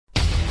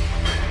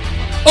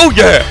Oh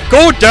yeah,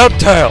 going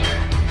downtown.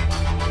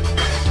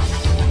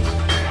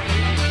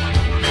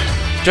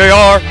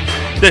 JR,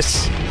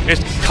 this is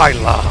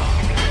Kyla.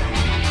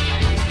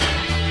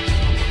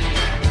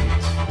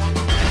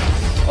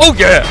 Oh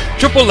yeah,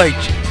 Triple H.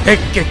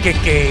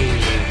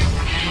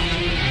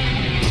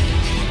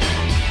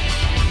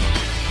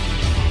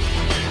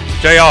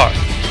 JR,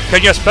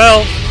 can you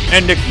spell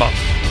Enigma?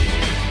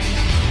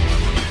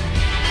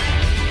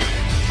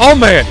 Oh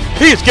man,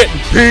 he is getting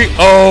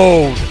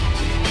PO'd.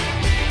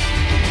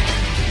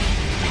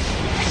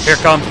 Here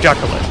comes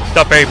Jacqueline,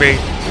 the baby,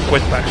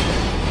 with back.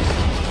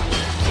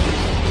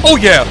 Oh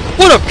yeah,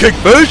 what up,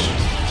 KINgFISH?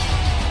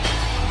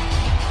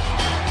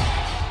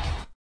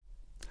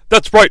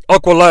 That's right,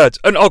 Aqua Lads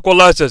and Aqua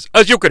Lasses.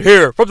 As you can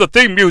hear from the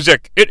theme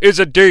music, it is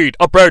indeed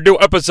a brand new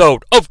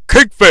episode of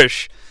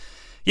KINgFISH.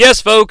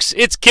 Yes, folks,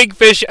 it's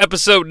KINgFISH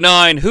episode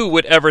 9. Who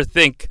would ever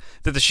think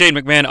that the Shane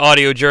McMahon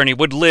Audio Journey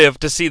would live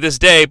to see this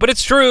day? But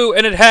it's true,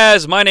 and it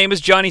has. My name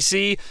is Jonnie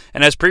Sea,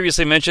 and as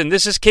previously mentioned,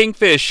 this is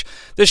KINgFISH,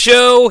 the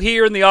show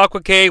here in the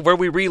Aqua Cave where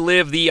we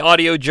relive the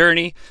audio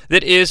journey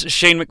that is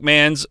Shane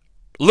McMahon's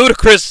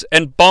ludicrous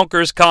and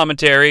bonkers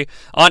commentary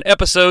on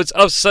episodes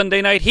of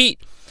Sunday Night Heat.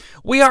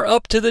 We are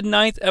up to the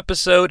 9th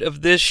episode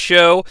of this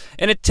show,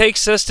 and it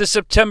takes us to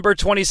September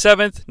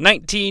 27th,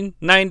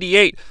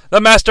 1998. The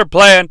master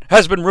plan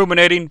has been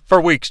ruminating for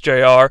weeks,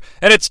 JR,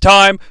 and it's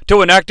time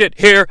to enact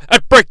it here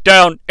at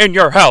Breakdown in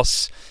Your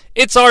House.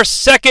 It's our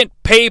second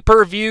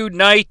pay-per-view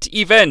night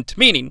event,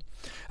 meaning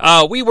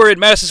we were in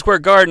Madison Square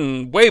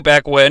Garden way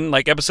back when,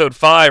 like episode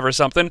 5 or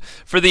something,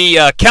 for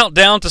the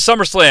countdown to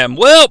SummerSlam.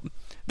 Well,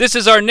 this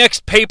is our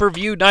next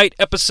pay-per-view night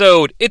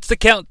episode. It's the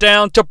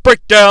countdown to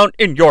Breakdown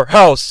in Your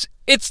House.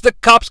 It's the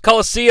Cops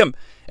Coliseum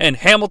in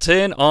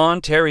Hamilton,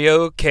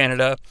 Ontario,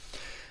 Canada.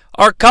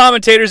 Our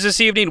commentators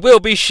this evening will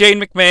be Shane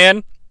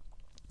McMahon,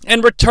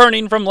 and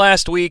returning from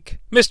last week,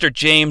 Mr.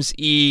 James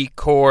E.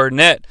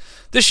 Cornette.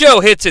 The show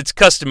hits its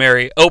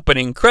customary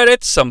opening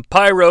credits, some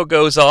pyro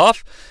goes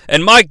off,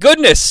 and my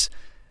goodness,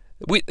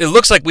 it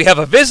looks like we have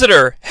a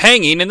visitor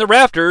hanging in the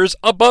rafters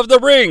above the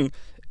ring.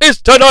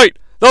 Is tonight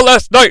the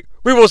last night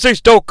we will see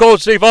Stone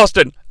Cold Steve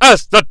Austin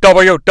as the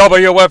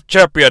WWF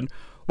Champion?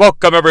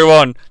 Welcome,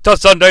 everyone, to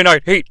Sunday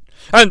Night Heat.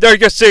 And there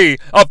you see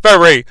a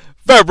very,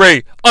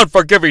 very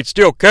unforgiving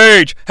steel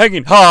cage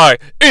hanging high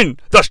in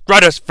the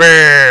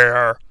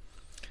stratosphere.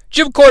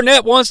 Jim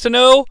Cornette wants to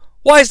know,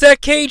 why is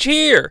that cage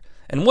here?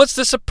 And what's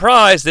the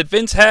surprise that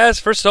Vince has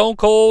for Stone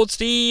Cold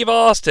Steve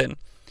Austin?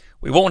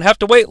 We won't have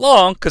to wait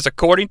long, because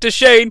according to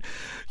Shane,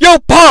 yo,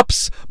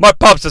 Pops! My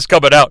Pops is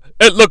coming out.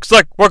 It looks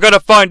like we're going to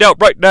find out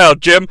right now,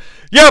 Jim.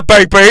 Yeah,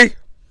 baby!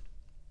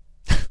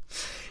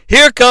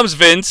 Here comes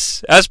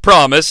Vince, as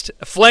promised,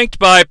 flanked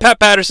by Pat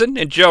Patterson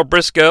and Joe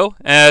Briscoe,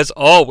 as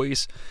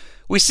always.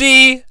 We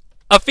see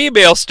a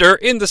female stir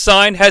in the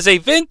sign has a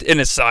Vince in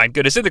his sign.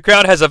 Goodness, in the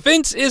crowd has a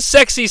Vince is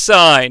sexy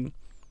sign.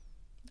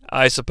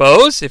 I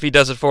suppose, if he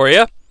does it for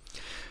you.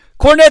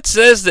 Cornette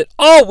says that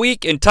all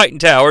week in Titan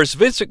Towers,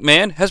 Vince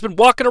McMahon has been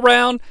walking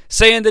around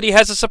saying that he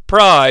has a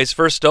surprise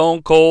for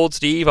Stone Cold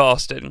Steve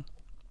Austin.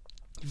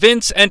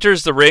 Vince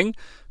enters the ring.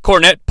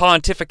 Cornette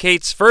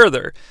pontificates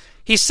further.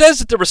 He says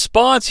that the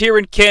response here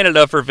in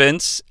Canada for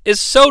Vince is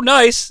so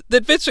nice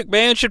that Vince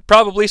McMahon should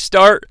probably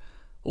start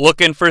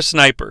looking for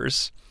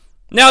snipers.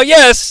 Now,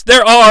 yes,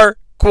 there are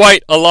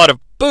quite a lot of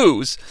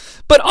boos,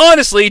 but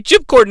honestly,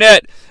 Jim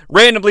Cornette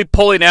randomly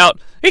pulling out,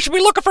 he should be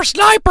looking for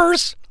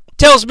snipers,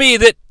 tells me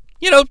that,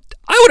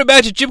 I would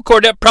imagine Jim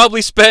Cornette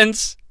probably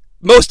spends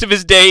most of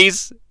his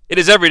days in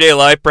his everyday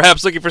life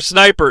perhaps looking for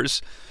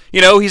snipers.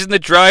 He's in the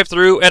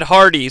drive-thru at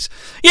Hardee's.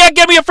 Yeah,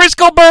 give me a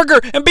Frisco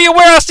burger, and be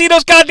aware I'll see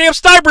those goddamn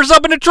snipers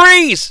up in the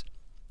trees.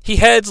 He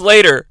heads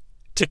later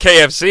to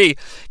KFC.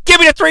 Give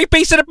me the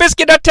 3-piece and a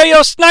biscuit, I'll tell you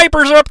those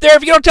snipers are up there.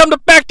 If you don't tell them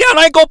to back down,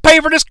 I ain't gonna pay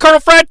for this Colonel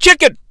Fried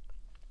Chicken.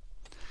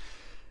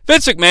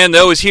 Vince McMahon,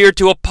 though, is here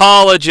to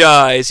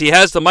apologize. He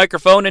has the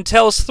microphone and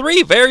tells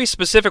 3 very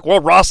specific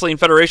World Wrestling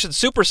Federation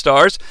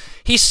superstars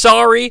he's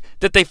sorry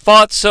that they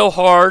fought so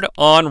hard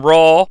on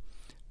Raw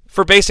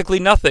for basically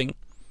nothing.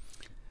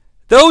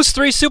 Those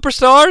 3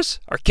 superstars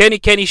are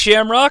Kenny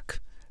Shamrock,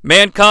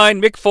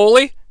 Mankind Mick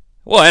Foley,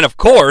 and of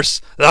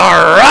course, The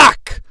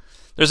Rock!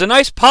 There's a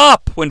nice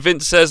pop when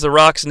Vince says The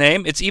Rock's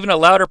name. It's even a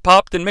louder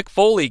pop than Mick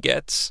Foley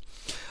gets.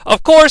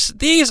 Of course,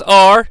 these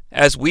are,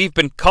 as we've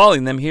been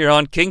calling them here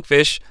on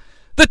KINgFISH,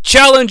 the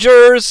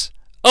challengers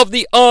of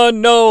the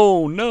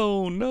unknown.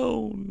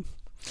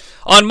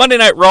 On Monday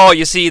Night Raw,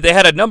 you see, they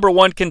had a number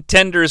 1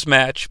 contenders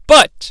match,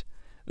 but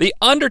The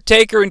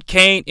Undertaker and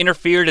Kane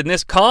interfered in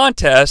this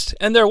contest,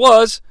 and there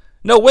was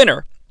no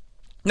winner.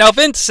 Now,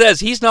 Vince says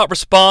he's not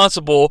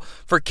responsible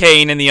for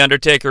Kane and The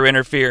Undertaker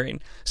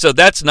interfering, so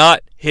that's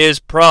not his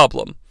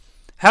problem.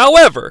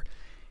 However,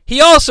 he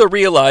also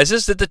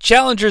realizes that the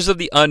challengers of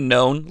the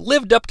unknown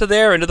lived up to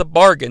their end of the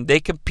bargain. They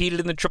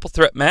competed in the triple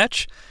threat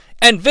match,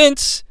 and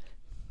Vince,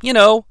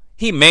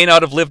 he may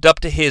not have lived up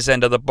to his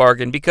end of the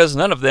bargain because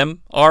none of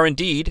them are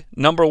indeed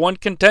number 1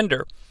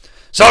 contender.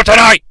 So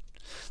tonight,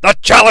 the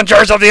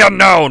challengers of the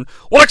unknown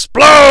will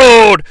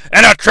explode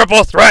in a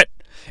triple threat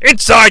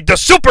inside the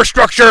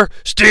Superstructure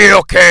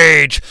Steel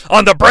Cage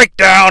on the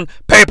Breakdown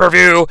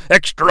Pay-Per-View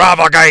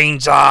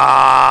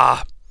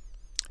Extravaganza.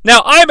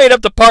 Now, I made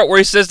up the part where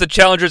he says the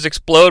challengers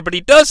explode, but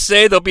he does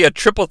say there'll be a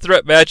triple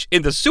threat match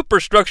in the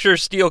Superstructure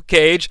Steel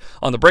Cage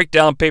on the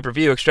Breakdown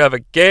Pay-Per-View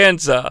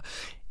Extravaganza.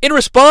 In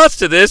response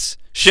to this,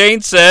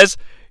 Shane says,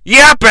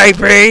 "Yeah,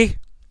 baby!"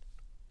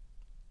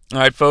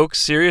 Alright, folks,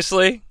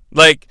 seriously?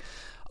 Like,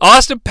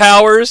 Austin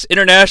Powers,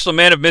 International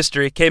Man of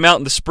Mystery, came out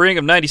in the spring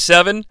of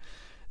 97.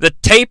 The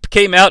tape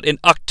came out in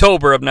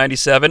October of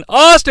 97.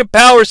 Austin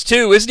Powers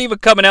 2 isn't even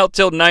coming out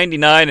till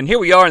 99, and here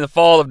we are in the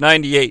fall of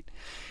 98.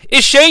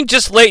 Is Shane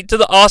just late to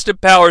the Austin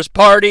Powers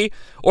party?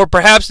 Or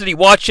perhaps did he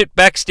watch it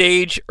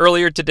backstage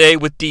earlier today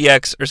with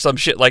DX or some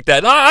shit like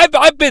that?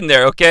 I've been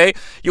there, okay?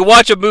 You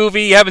watch a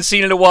movie, you haven't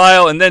seen it in a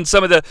while, and then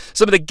some of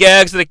the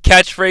gags and the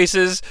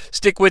catchphrases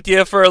stick with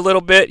you for a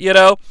little bit, you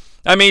know?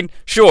 I mean,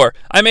 sure,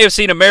 I may have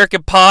seen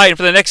American Pie and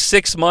for the next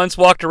 6 months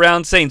walked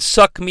around saying,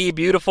 "Suck me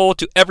beautiful"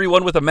 to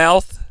everyone with a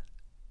mouth.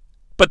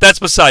 But that's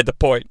beside the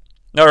point,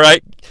 all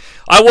right?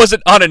 I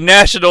wasn't on a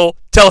national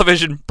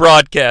television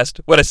broadcast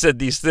when I said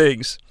these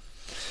things.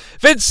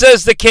 Vince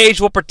says the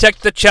cage will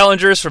protect the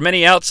challengers from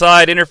any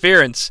outside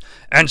interference.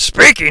 And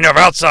speaking of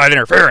outside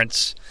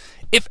interference,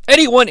 if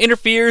anyone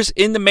interferes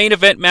in the main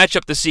event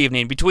matchup this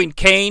evening between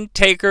Kane,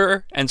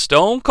 Taker, and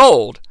Stone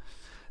Cold,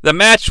 the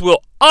match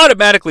will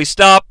automatically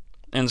stop,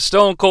 and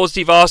Stone Cold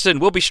Steve Austin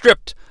will be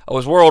stripped of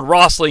his World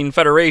Wrestling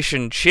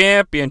Federation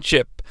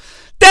Championship.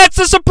 That's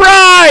a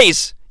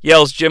surprise!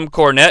 Yells Jim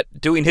Cornette,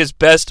 doing his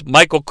best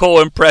Michael Cole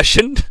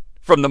impression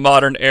from the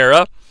modern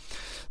era.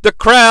 The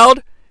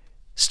crowd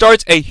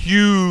starts a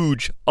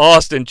huge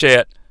Austin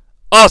chant.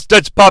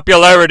 Austin's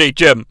popularity,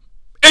 Jim.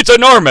 It's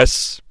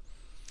enormous.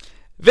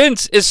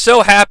 Vince is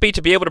so happy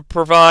to be able to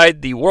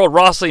provide the World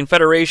Wrestling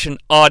Federation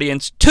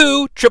audience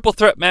 2 triple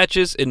threat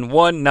matches in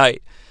one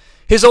night.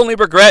 His only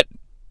regret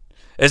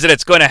is that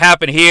it's going to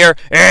happen here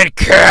in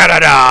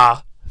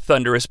Canada.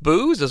 Thunderous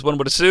boos, as one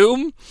would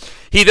assume.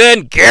 He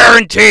then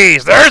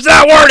guarantees, there's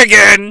that word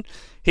again,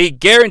 he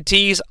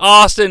guarantees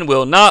Austin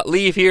will not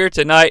leave here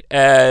tonight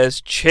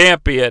as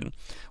champion.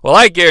 Well,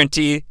 I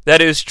guarantee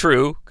that is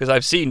true, because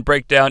I've seen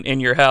Breakdown in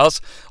your house.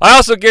 I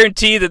also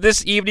guarantee that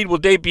this evening will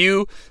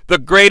debut the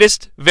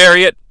greatest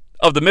variant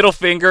of the middle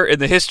finger in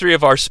the history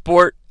of our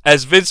sport,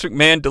 as Vince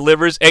McMahon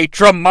delivers a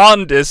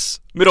tremendous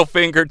middle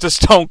finger to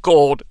Stone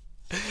Cold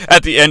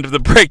at the end of the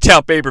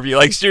Breakdown pay-per-view.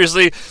 Like,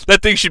 seriously,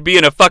 that thing should be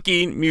in a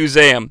fucking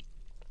museum.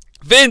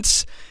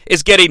 Vince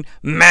is getting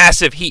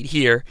massive heat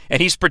here,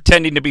 and he's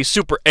pretending to be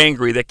super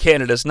angry that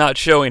Canada's not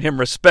showing him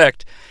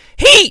respect.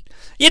 Heat!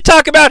 You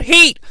talk about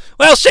heat!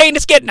 Well, Shane,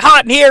 it's getting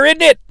hot in here,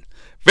 isn't it?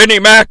 Vinnie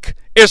Mac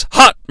is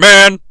hot,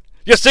 man!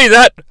 You see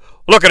that?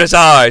 Look at his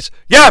eyes.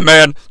 Yeah,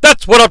 man,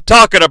 that's what I'm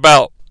talking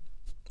about.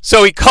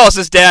 So he calls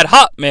his dad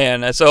Hot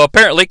Man. So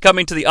apparently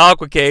coming to the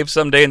Aqua Cave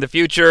someday in the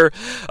future,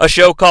 a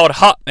show called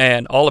Hot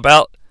Man, all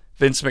about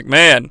Vince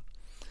McMahon.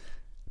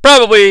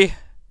 Probably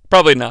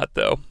not,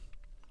 though.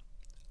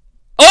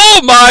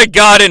 Oh my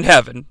God in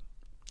heaven.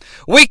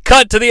 We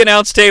cut to the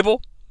announce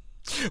table.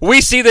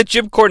 We see that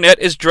Jim Cornette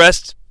is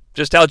dressed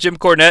just how Jim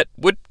Cornette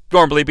would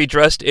normally be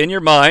dressed in your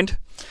mind.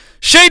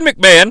 Shane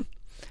McMahon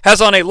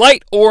has on a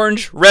light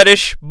orange,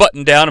 reddish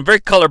button-down. I'm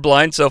very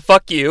colorblind, so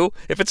fuck you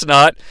if it's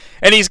not.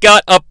 And he's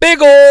got a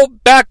big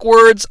old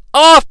backwards,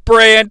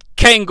 off-brand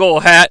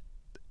Kangol hat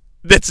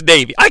that's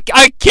navy.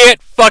 I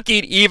can't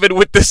fucking even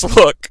with this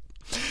look.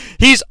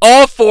 He's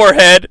all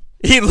forehead.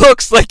 He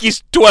looks like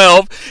he's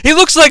 12. He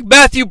looks like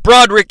Matthew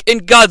Broderick in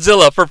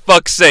Godzilla, for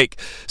fuck's sake.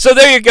 So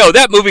there you go.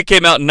 That movie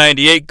came out in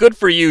 98. Good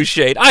for you,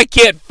 Shane. I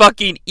can't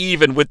fucking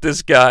even with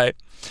this guy.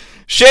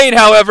 Shane,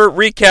 however,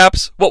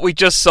 recaps what we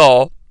just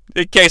saw.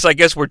 In case I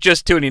guess we're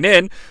just tuning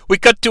in, we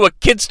cut to a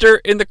kidster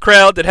in the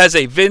crowd that has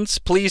a Vince,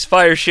 please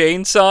fire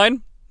Shane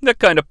sign. That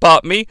kind of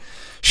popped me.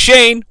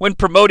 Shane, when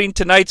promoting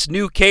tonight's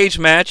new cage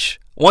match,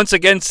 once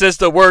again says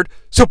the word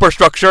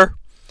superstructure.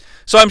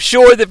 So I'm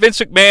sure that Vince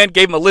McMahon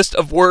gave him a list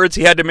of words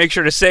he had to make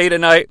sure to say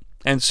tonight,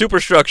 and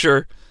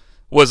superstructure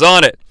was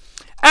on it.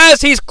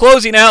 As he's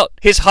closing out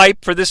his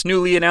hype for this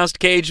newly announced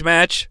cage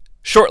match,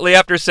 shortly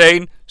after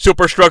saying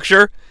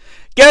superstructure,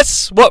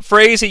 guess what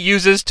phrase he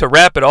uses to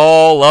wrap it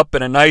all up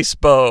in a nice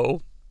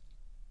bow?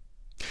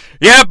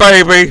 Yeah,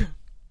 baby.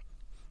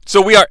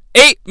 So we are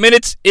 8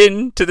 minutes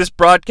into this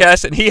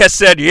broadcast, and he has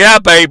said, yeah,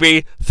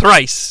 baby,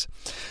 thrice.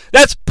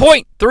 That's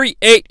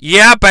 0.38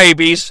 yeah,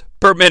 babies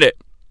per minute.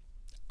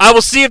 I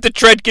will see if the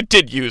trend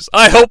continues.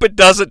 I hope it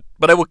doesn't,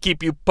 but I will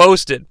keep you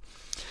posted.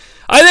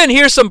 I then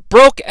hear some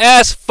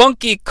broke-ass,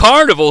 funky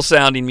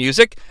carnival-sounding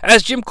music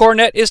as Jim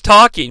Cornette is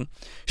talking.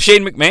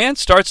 Shane McMahon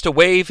starts to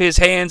wave his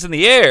hands in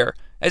the air,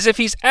 as if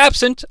he's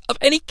absent of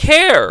any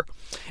care.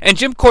 And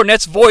Jim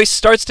Cornette's voice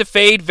starts to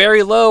fade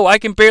very low. I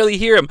can barely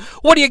hear him.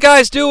 What are you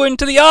guys doing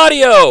to the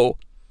audio?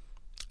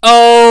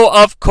 Oh,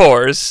 of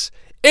course.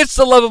 It's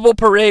the lovable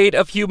parade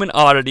of human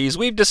oddities.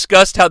 We've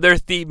discussed how their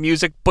theme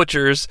music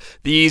butchers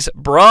these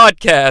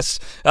broadcasts,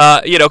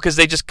 because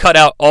they just cut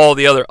out all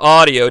the other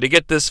audio to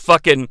get this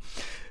fucking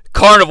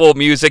carnival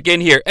music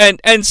in here.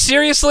 And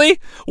seriously,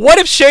 what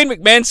if Shane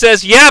McMahon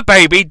says, "Yeah,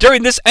 baby,"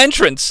 during this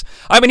entrance?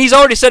 I mean, he's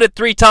already said it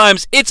 3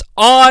 times. It's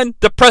on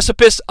the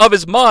precipice of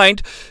his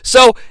mind.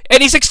 So,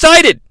 and he's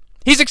excited.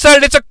 He's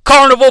excited. It's a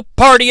carnival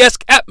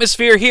party-esque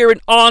atmosphere here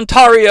in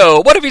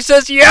Ontario. What if he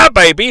says, "Yeah,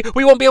 baby"?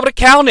 We won't be able to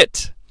count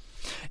it.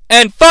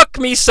 And fuck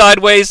me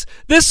sideways,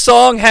 this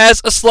song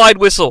has a slide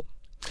whistle.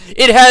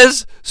 It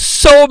has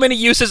so many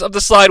uses of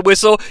the slide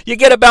whistle. You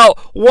get about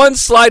 1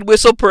 slide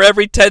whistle per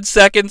every 10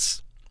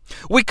 seconds.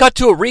 We cut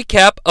to a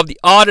recap of the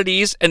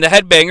oddities and the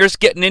headbangers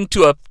getting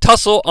into a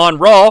tussle on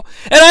Raw,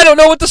 and I don't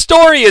know what the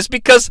story is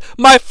because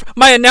my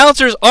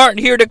announcers aren't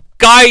here to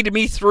guide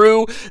me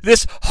through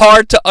this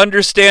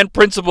hard-to-understand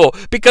principle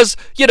because,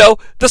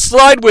 the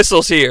slide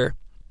whistle's here.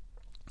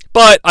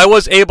 But I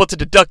was able to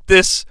deduct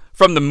this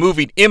from the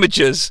moving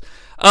images.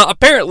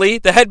 Apparently,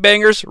 the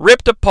headbangers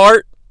ripped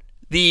apart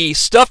the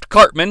stuffed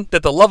Cartman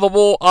that the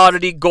lovable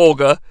oddity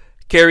Golga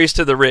carries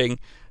to the ring.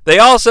 They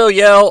also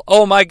yell,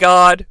 "Oh my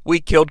god, we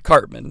killed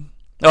Cartman."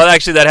 Oh,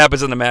 actually that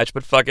happens in the match,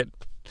 but fuck it.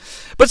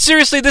 But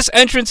seriously, this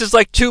entrance is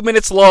like 2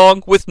 minutes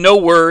long with no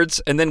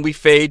words, and then we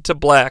fade to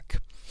black.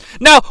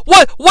 Now,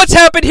 what's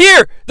happened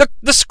here?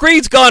 The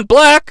screen's gone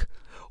black.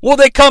 Will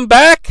they come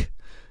back?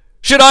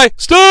 Should I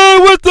stay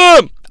with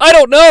them? I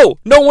don't know.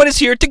 No one is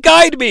here to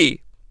guide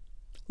me.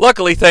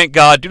 Luckily, thank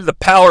God, due to the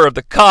power of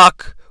the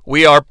cock,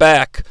 we are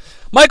back.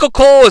 Michael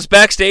Cole is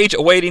backstage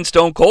awaiting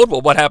Stone Cold.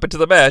 Well, what happened to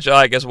the match?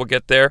 I guess we'll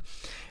get there.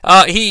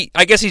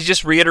 I guess he's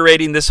just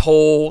reiterating this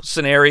whole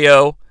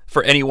scenario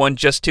for anyone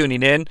just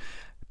tuning in.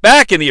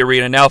 Back in the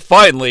arena now,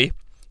 finally,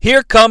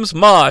 here comes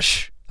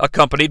Mosh,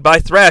 accompanied by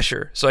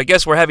Thrasher. So I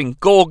guess we're having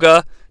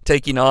Golga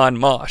taking on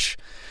Mosh.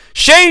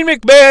 Shane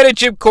McMahon and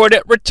Jim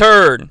Cornette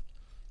return.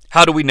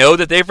 How do we know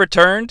that they've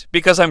returned?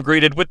 Because I'm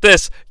greeted with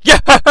this. Yeah,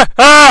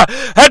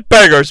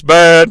 headbangers,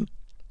 man.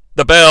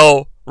 The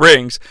bell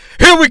rings.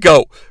 Here we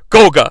go.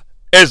 Golga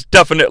is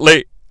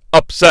definitely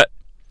upset.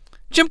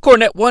 Jim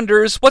Cornette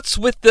wonders what's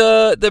with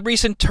the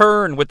recent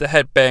turn with the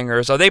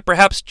headbangers. Are they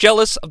perhaps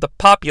jealous of the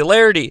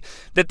popularity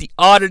that the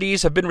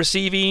oddities have been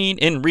receiving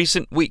in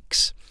recent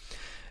weeks?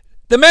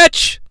 The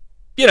match,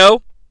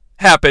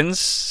 happens.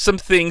 Some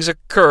things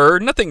occur.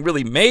 Nothing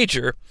really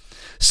major.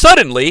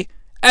 Suddenly,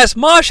 as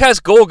Mosh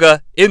has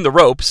Golga in the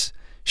ropes,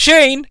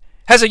 Shane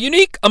has a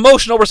unique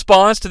emotional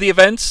response to the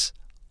events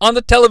on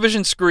the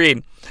television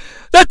screen.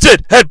 That's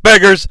it,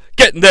 headbangers!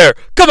 Get in there!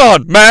 Come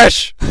on,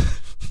 Mash!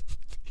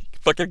 He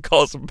fucking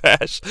calls him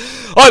Mash.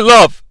 I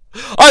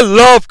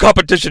love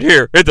competition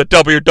here in the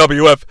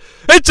WWF.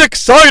 It's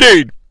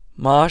exciting!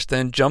 Mosh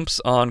then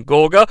jumps on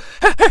Golga.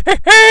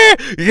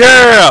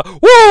 Yeah!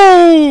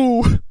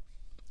 Woo!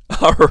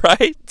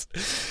 Alright.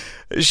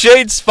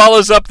 Shades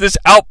follows up this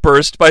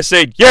outburst by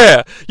saying,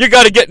 "Yeah, you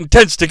gotta get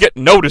intense to get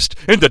noticed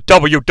in the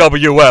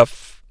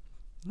WWF.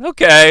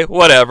 Okay,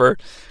 whatever.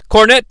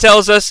 Cornette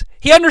tells us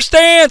he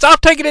understands. I'll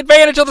take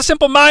advantage of the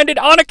simple-minded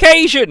on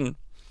occasion.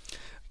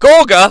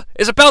 Golga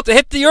is about to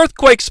hit the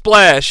earthquake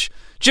splash.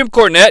 Jim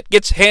Cornette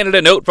gets handed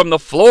a note from the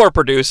floor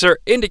producer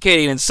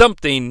indicating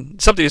something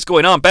is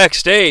going on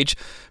backstage.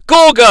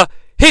 Golga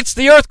hits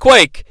the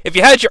earthquake. If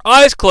you had your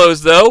eyes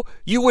closed, though,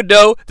 you would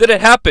know that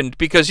it happened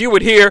because you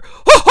would hear,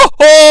 "Ho, ho,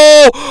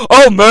 ho!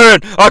 Oh, man,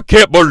 I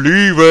can't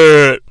believe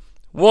it."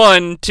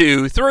 1,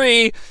 2,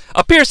 3.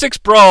 A Pier 6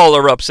 brawl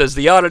erupts as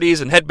the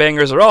oddities and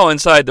headbangers are all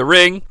inside the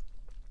ring.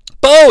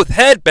 Both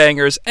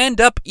headbangers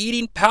end up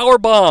eating power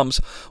bombs,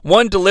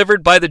 one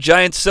delivered by the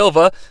Giant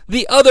Silva,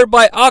 the other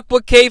by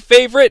Aqua K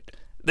favorite,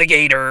 the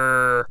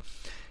Gator.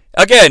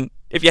 Again,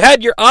 if you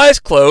had your eyes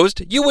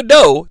closed, you would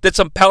know that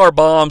some power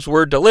bombs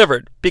were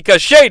delivered,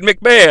 because Shane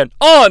McMahon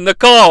on the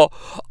call.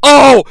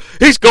 Oh,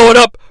 he's going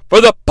up for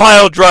the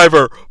pile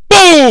driver.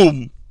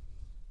 Boom!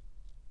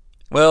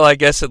 Well, I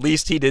guess at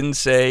least he didn't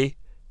say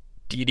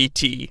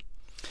DDT.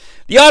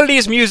 The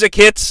oddities music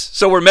hits,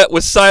 so we're met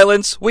with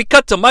silence. We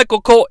cut to Michael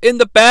Cole in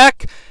the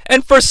back,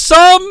 and for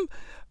some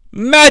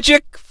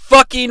magic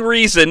fucking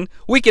reason,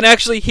 we can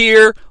actually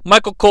hear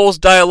Michael Cole's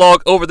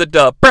dialogue over the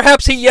dub.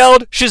 Perhaps he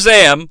yelled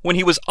Shazam when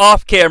he was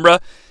off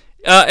camera,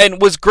 and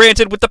was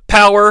granted with the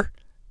power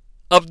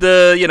of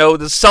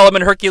the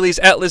Solomon, Hercules,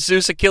 Atlas,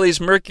 Zeus, Achilles,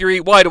 Mercury.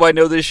 Why do I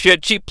know this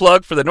shit? Cheap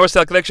plug for the North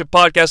South Connection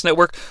Podcast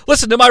Network.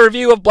 Listen to my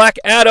review of Black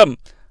Adam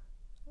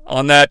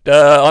on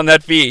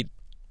that feed.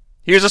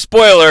 Here's a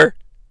spoiler.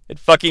 It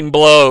fucking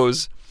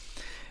blows.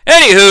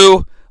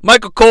 Anywho,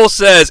 Michael Cole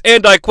says,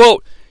 and I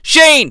quote,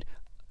 "Shane,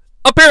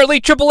 apparently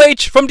Triple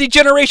H from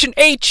Degeneration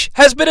H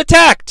has been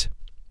attacked."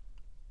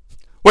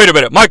 Wait a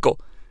minute, Michael.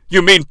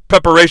 You mean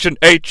Preparation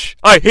H?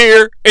 I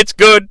hear it's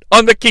good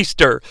on the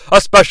keister,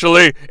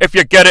 especially if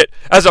you get it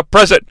as a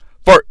present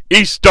for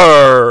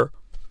Easter.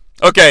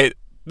 Okay,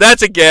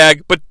 that's a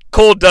gag, but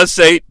Cole does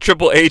say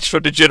Triple H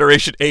from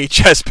Degeneration H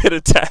has been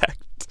attacked.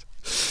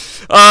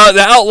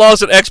 The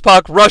Outlaws and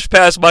X-Pac rush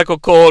past Michael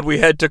Cole and we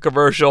head to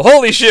commercial.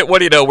 Holy shit, what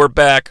do you know, we're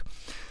back.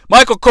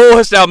 Michael Cole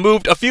has now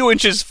moved a few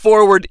inches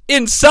forward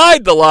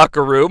inside the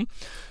locker room.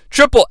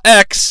 Triple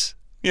X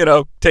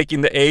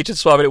taking the H and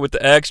swapping it with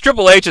the X.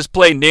 Triple H is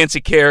playing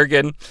Nancy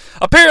Kerrigan.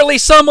 Apparently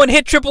someone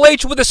hit Triple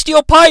H with a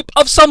steel pipe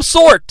of some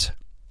sort.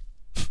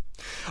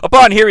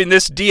 Upon hearing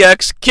this,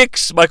 DX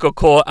kicks Michael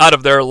Cole out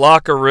of their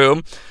locker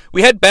room.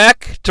 We head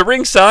back to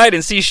ringside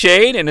and see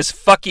Shane and his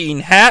fucking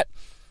hat.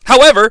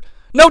 However,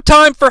 no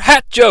time for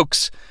hat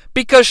jokes,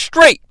 because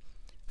straight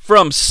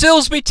from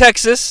Silsbee,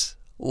 Texas,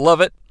 love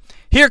it,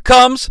 here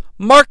comes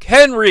Mark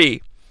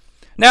Henry.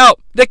 Now,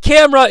 the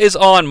camera is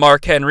on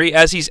Mark Henry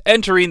as he's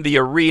entering the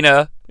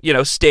arena,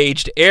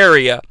 staged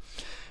area.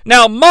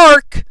 Now,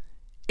 Mark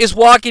is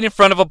walking in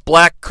front of a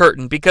black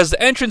curtain because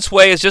the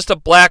entranceway is just a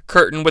black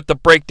curtain with the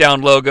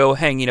Breakdown logo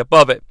hanging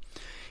above it.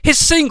 His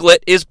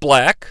singlet is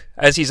black,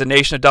 as he's a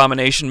Nation of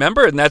Domination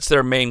member, and that's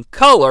their main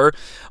color.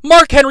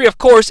 Mark Henry, of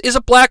course, is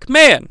a black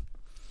man.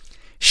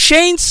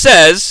 Shane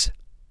says,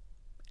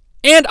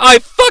 and I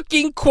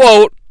fucking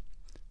quote,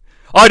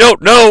 "I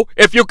don't know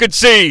if you can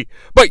see,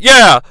 but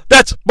yeah,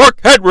 that's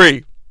Mark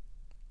Henry."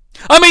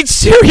 I mean,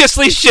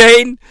 seriously,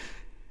 Shane?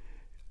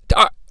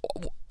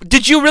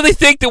 Did you really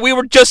think that we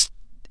were just,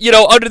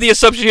 under the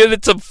assumption here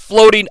that some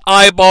floating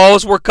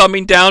eyeballs were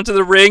coming down to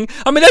the ring?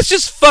 I mean, that's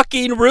just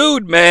fucking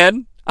rude,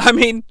 man. I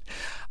mean,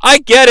 I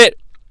get it.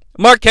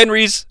 Mark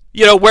Henry's,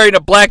 wearing a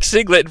black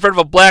singlet in front of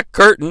a black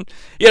curtain.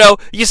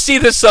 You see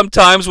this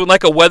sometimes when,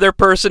 like, a weather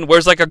person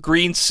wears, like, a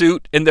green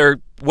suit and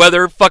their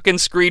weather fucking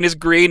screen is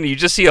green and you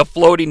just see a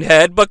floating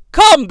head. But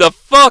come the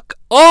fuck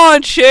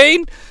on,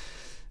 Shane.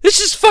 This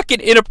is fucking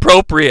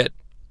inappropriate.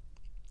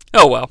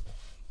 Oh, well.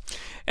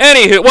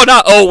 Anywho, well,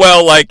 not oh,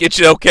 well, like, it's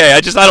okay.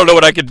 I don't know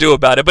what I can do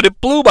about it. But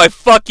it blew my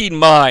fucking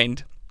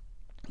mind.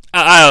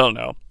 I don't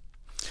know.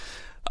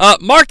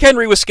 Mark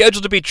Henry was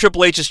scheduled to be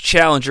Triple H's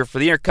challenger for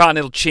the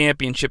Intercontinental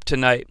Championship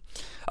tonight.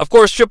 Of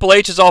course, Triple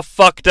H is all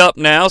fucked up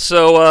now,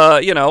 so,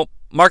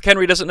 Mark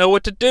Henry doesn't know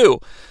what to do.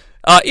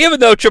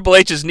 Even though Triple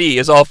H's knee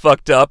is all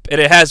fucked up,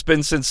 and it has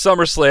been since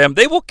SummerSlam,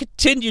 they will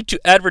continue to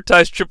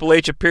advertise Triple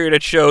H appearing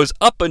at shows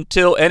up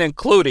until and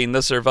including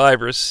the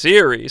Survivor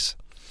Series.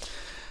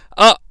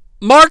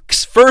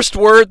 Mark's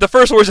the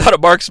first words out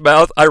of Mark's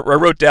mouth, I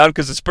wrote down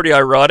because it's pretty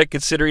ironic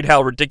considering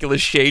how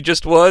ridiculous Shane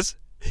just was.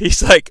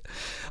 He's like,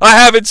 "I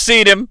haven't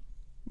seen him,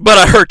 but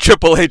I heard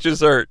Triple H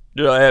is hurt."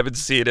 I haven't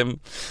seen him.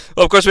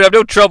 Well, of course, we have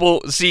no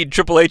trouble seeing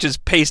Triple H's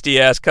pasty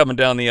ass coming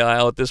down the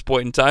aisle at this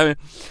point in time.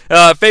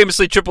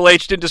 Famously, Triple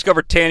H didn't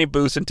discover tanning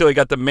booths until he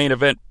got the main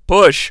event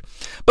push.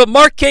 But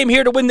Mark came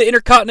here to win the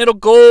Intercontinental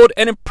Gold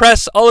and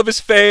impress all of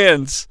his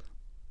fans.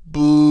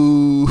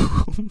 Boo.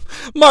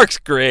 Mark's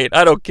great.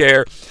 I don't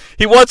care.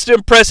 He wants to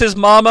impress his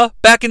mama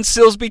back in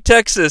Silsbee,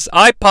 Texas.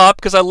 I pop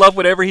because I love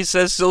whatever he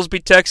says,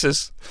 Silsbee,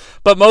 Texas.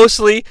 But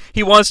mostly,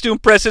 he wants to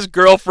impress his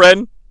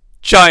girlfriend,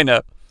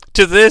 China.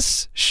 To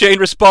this, Shane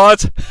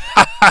responds,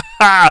 "Ha ha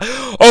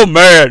ha! Oh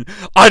man,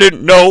 I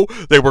didn't know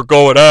they were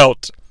going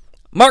out."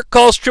 Mark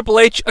calls Triple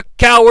H a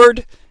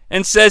coward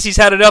and says he's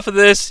had enough of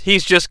this.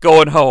 He's just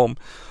going home.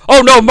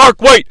 "Oh no,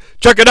 Mark, wait!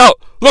 Check it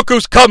out! Look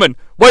who's coming!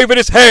 Waving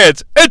his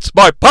hands! It's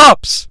my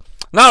pops!"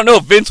 Now, I don't know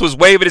if Vince was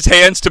waving his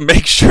hands to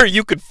make sure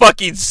you could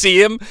fucking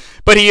see him,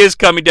 but he is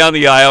coming down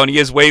the aisle and he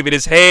is waving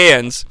his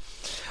hands.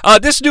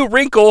 This new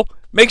wrinkle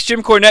makes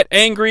Jim Cornette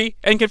angry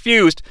and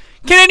confused.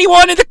 "Can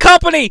anyone in the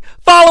company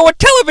follow a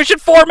television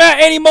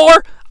format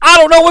anymore? I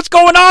don't know what's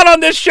going on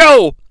this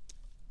show."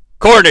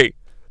 "Corny,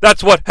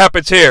 that's what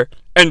happens here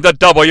in the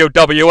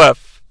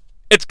WWF.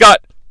 It's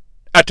got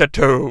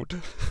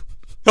attitude."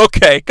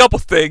 Okay, a couple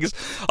things.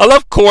 I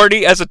love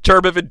corny as a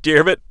term of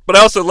endearment, but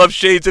I also love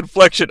Shane's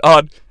inflection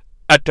on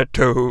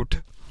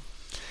attitude.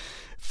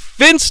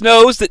 Vince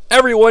knows that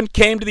everyone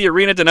came to the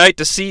arena tonight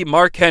to see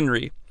Mark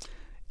Henry.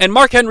 And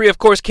Mark Henry, of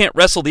course, can't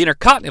wrestle the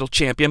Intercontinental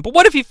Champion, but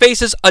what if he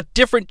faces a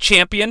different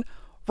champion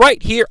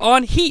right here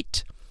on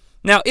HeAT?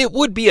 Now, it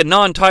would be a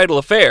non-title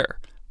affair,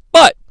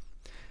 but,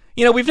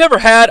 we've never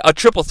had a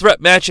triple threat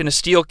match in a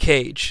steel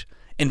cage,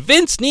 and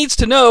Vince needs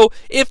to know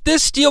if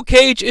this steel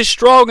cage is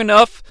strong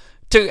enough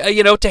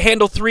to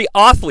handle 3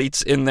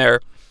 athletes in there.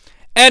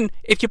 And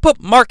if you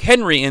put Mark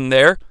Henry in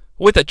there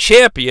with a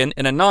champion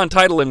in a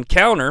non-title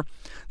encounter,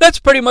 that's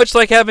pretty much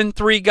like having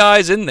 3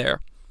 guys in there.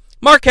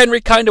 Mark Henry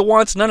kind of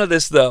wants none of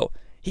this, though.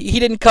 He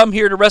didn't come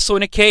here to wrestle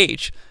in a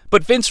cage.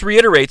 But Vince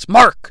reiterates,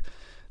 "Mark,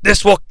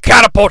 this will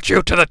catapult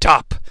you to the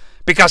top,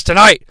 because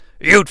tonight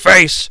you'd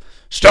face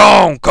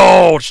Stone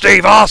Cold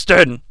Steve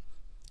Austin."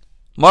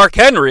 Mark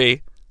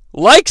Henry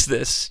likes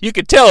this. You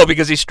can tell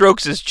because he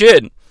strokes his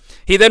chin.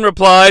 He then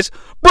replies,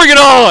 "Bring it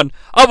on!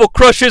 I will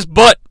crush his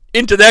butt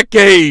into that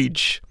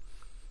cage."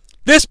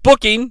 This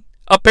booking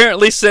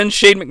apparently sends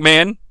Shane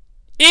McMahon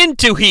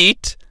into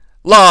HeAT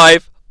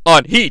live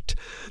on HeAT.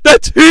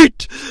 That's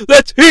HeAT!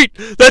 That's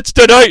HeAT! That's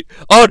tonight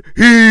on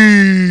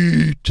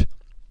HeAT!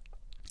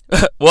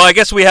 Well, I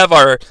guess we have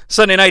our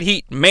Sunday Night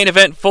HeAT main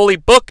event fully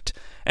booked,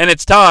 and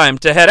it's time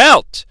to head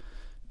out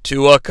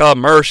to a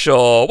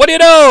commercial. What do you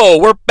know?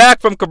 We're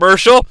back from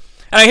commercial,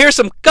 and I hear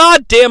some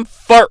goddamn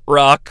fart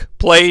rock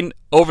playing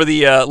over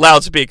the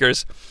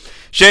loudspeakers.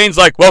 Shane's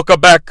like, "Welcome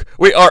back.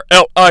 We are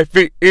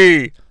LIVE."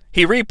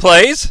 He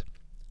replays,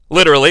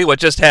 literally, what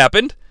just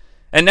happened,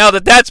 And now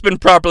that that's been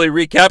properly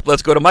recapped,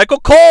 let's go to Michael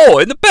Cole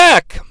in the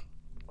back.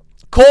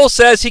 Cole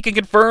says he can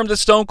confirm that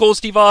Stone Cold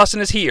Steve Austin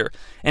is here.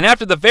 And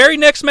after the very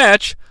next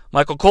match,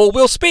 Michael Cole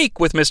will speak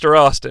with Mr.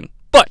 Austin.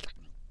 But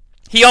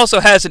he also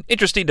has an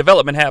interesting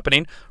development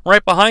happening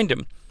right behind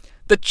him.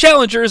 The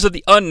challengers of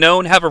the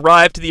unknown have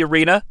arrived to the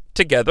arena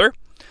together,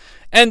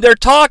 and they're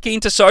talking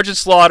to Sergeant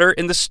Slaughter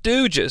and the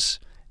Stooges,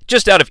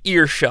 just out of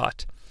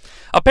earshot.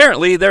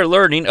 Apparently, they're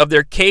learning of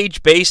their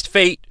cage-based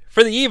fate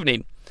for the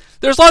evening.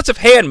 There's lots of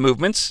hand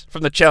movements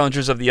from the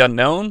challengers of the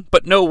unknown,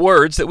 but no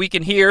words that we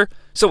can hear,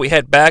 so we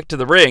head back to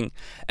the ring.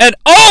 And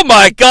oh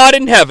my God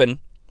in heaven!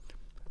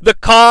 The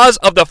cause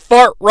of the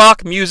fart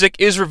rock music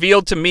is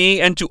revealed to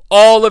me and to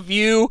all of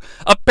you.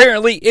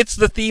 Apparently, it's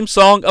the theme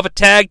song of a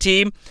tag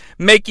team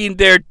making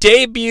their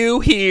debut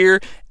here,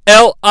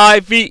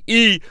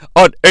 L-I-V-E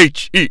on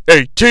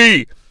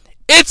H-E-A-T.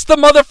 It's the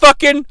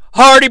motherfucking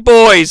Hardy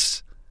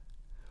Boys,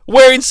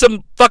 wearing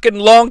some fucking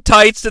long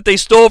tights that they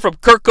stole from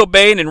Kurt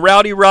Cobain and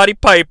Rowdy Roddy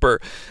Piper.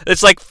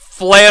 It's like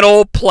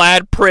flannel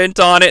plaid print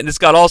on it, and it's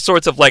got all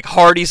sorts of like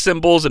Hardy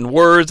symbols and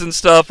words and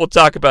stuff. We'll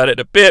talk about it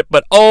in a bit,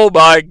 but oh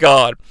my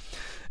God.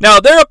 Now,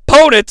 their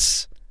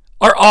opponents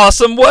are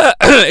awesome.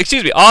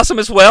 Awesome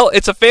as well.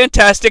 It's a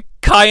fantastic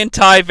Kai and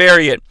Tai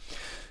variant.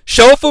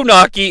 Sho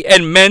Funaki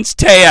and Men's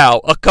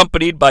Teio,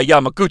 accompanied by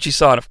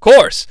Yamaguchi-san, of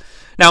course.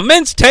 Now,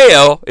 Men's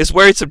Teio is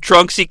wearing some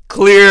trunks he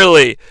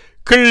clearly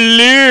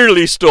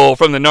stole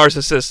from the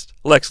narcissist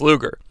Lex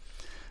Luger.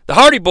 The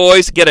Hardy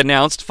Boys get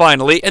announced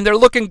finally, and they're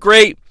looking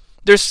great.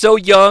 They're so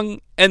young,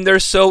 and they're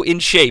so in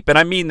shape. And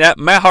I mean that.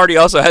 Matt Hardy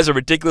also has a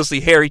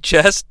ridiculously hairy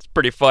chest. It's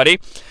pretty funny.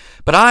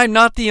 But I'm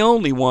not the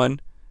only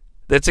one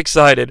that's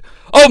excited.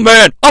 Oh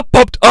man, I'm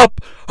pumped up!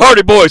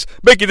 Hardy Boys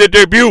making their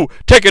debut,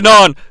 taking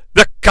on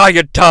the Kai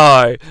and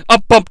Tai.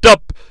 I'm pumped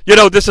up. You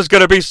know, this is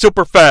going to be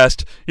super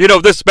fast. You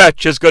know, this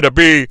match is going to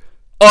be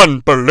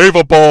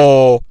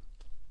unbelievable.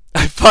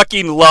 I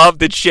fucking love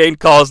that Shane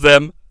calls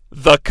them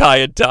the Kai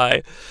and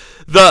Tai.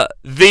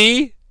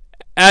 The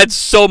adds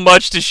so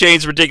much to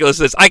Shane's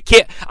ridiculousness. I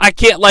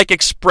can't like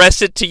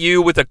express it to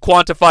you with a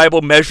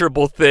quantifiable,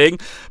 measurable thing,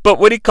 but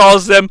when he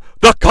calls them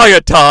the Kai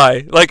and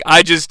Tai, like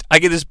I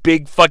get this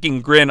big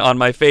fucking grin on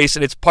my face,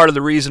 and it's part of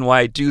the reason why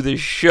I do this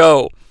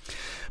show.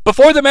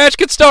 Before the match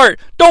can start,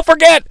 don't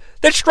forget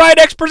that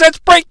Stridex presents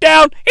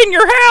Breakdown in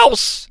your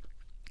house.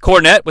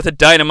 Cornette with a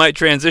dynamite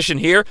transition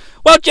here.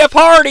 Well, Jeff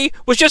Hardy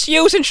was just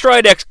using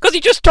Stridex because he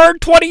just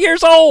turned 20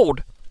 years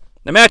old.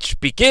 The match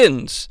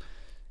begins.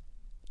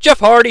 Jeff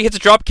Hardy hits a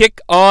dropkick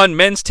on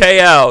Men's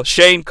Teio.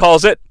 Shane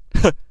calls it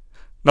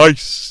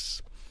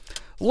nice.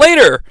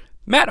 Later,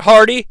 Matt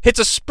Hardy hits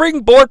a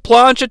springboard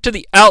plancha to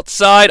the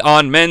outside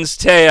on Men's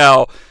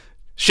Teio.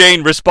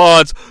 Shane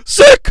responds,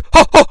 sick!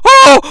 Ho, ho,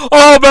 ho!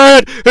 Oh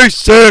man, he's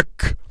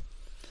sick!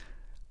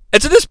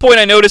 And to this point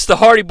I noticed the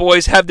Hardy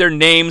Boys have their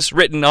names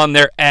written on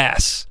their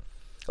ass.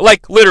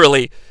 Like,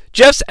 literally.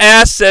 Jeff's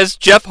ass says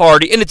Jeff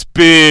Hardy, and it's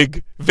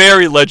big,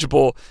 very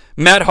legible.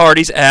 Matt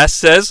Hardy's ass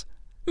says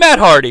Matt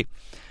Hardy.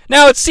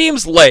 Now, it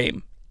seems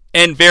lame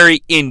and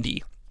very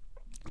indie,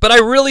 but I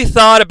really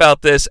thought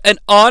about this, and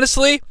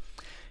honestly,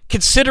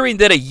 considering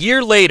that a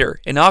year later,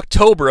 in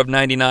October of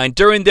 '99,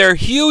 during their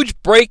huge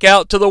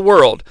breakout to the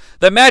world,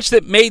 the match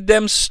that made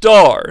them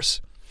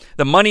stars,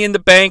 the Money in the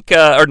Bank,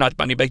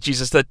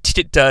 the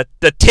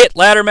Tit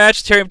Ladder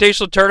match, Terry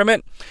Invitational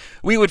Tournament,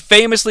 we would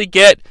famously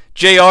get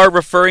JR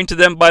referring to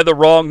them by the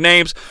wrong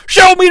names.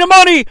 Show me the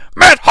money,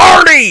 Matt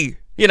Hardy!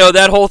 You know,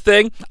 that whole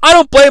thing. I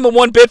don't blame them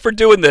one bit for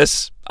doing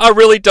this. I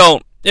really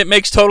don't. It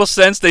makes total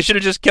sense. They should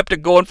have just kept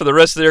it going for the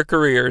rest of their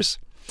careers.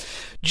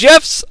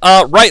 Jeff's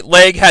right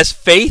leg has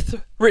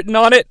faith written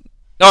on it.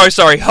 Oh,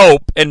 sorry,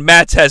 hope. And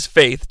Matt's has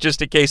faith,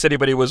 just in case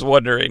anybody was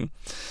wondering.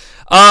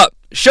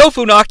 Sho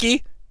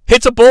Funaki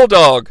hits a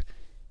bulldog.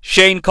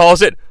 Shane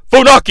calls it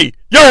Funaki.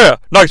 Yeah,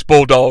 nice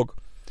bulldog.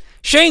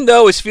 Shane,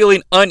 though, is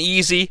feeling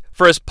uneasy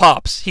for his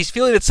pops. He's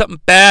feeling that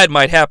something bad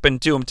might happen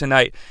to him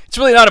tonight. It's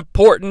really not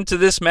important to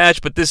this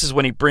match, but this is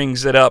when he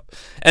brings it up.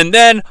 And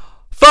then,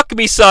 fuck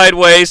me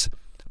sideways,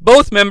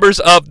 both members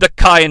of the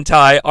Kai and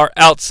Tai are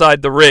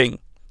outside the ring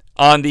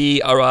on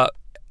the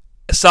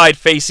side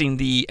facing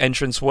the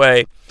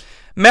entranceway.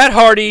 Matt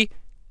Hardy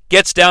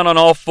gets down on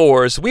all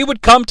fours. We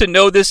would come to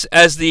know this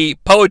as the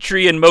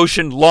Poetry in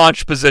Motion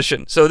launch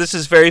position, so this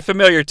is very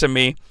familiar to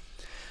me.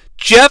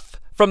 Jeff,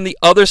 from the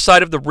other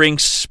side of the ring,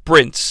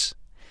 sprints.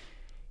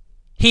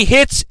 He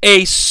hits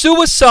a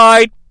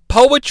suicide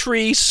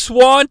poetry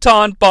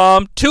swanton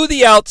bomb to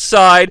the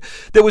outside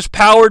that was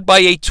powered by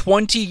a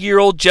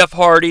 20-year-old Jeff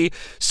Hardy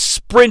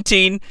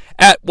sprinting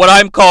at what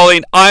I'm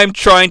calling I'm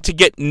trying to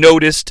get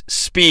noticed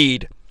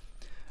speed.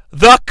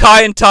 The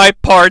Kai and Tai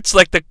parts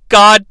like the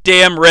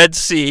goddamn Red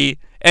Sea,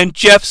 and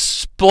Jeff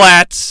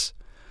splats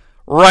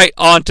right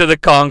onto the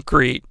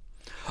concrete.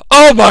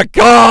 Oh my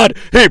God!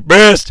 He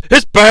missed!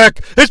 His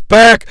back!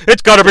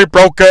 It's gotta be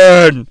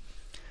broken!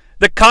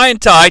 The Kai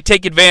and Tai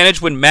take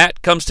advantage when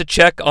Matt comes to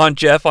check on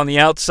Jeff on the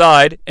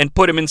outside and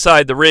put him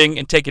inside the ring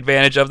and take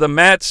advantage of the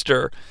mat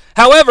stir.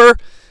 However,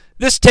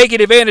 This taking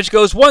advantage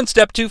goes one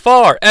step too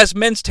far, as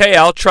Men's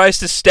Teioh tries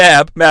to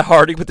stab Matt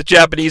Hardy with the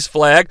Japanese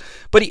flag,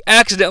 but he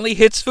accidentally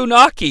hits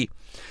Funaki.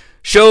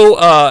 Sho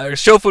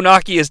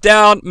Funaki is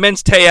down,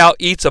 Men's Teioh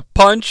eats a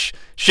punch,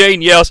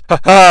 Shane yells, "Ha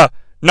ha,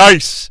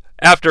 nice!"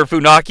 after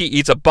Funaki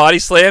eats a body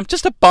slam.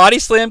 Just a body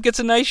slam gets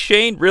a nice,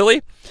 Shane,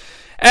 really?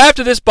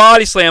 After this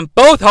body slam,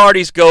 both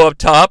Hardys go up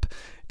top.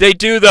 They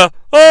do the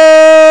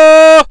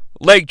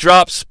leg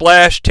drop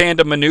splash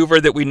tandem maneuver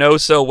that we know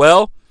so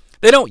well.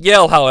 They don't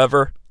yell,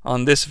 however,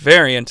 on this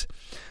variant.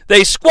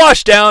 They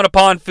squash down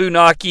upon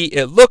Funaki.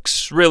 It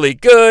looks really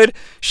good.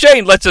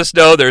 Shane lets us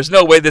know there's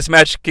no way this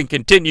match can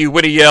continue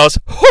when he yells,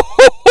 "Hoo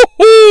hoo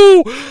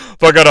hoo hoo!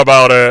 Forget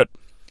about it."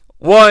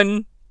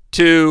 1,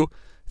 2,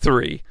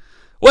 3.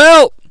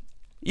 Well,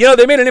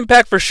 they made an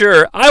impact for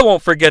sure. I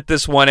won't forget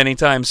this one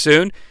anytime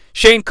soon.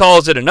 Shane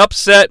calls it an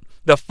upset.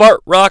 The fart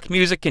rock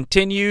music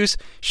continues.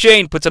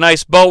 Shane puts a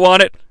nice bow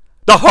on it.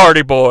 The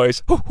Hardy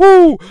Boys.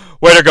 Woo-hoo!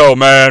 Way to go,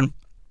 man.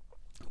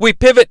 We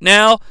pivot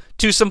now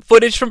to some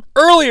footage from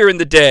earlier in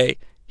the day.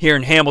 Here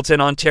in Hamilton,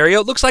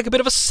 Ontario, it looks like a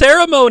bit of a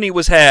ceremony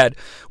was had,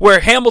 where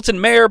Hamilton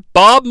Mayor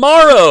Bob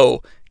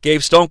Morrow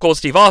gave Stone Cold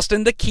Steve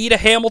Austin the key to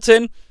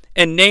Hamilton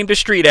and named a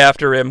street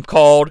after him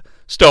called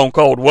Stone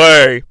Cold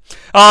Way.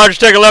 Just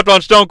take a left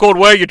on Stone Cold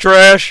Way, you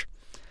trash.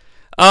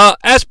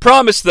 As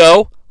promised,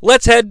 though,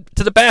 let's head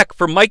to the back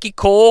for Mikey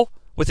Cole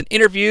with an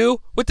interview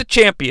with the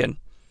champion.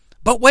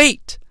 But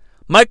wait,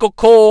 Michael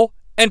Cole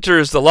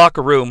enters the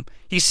locker room.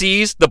 He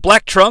sees the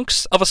black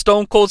trunks of a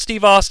Stone Cold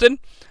Steve Austin,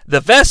 the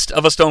vest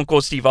of a Stone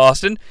Cold Steve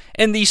Austin,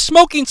 and the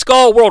Smoking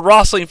Skull World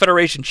Wrestling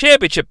Federation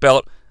Championship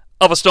belt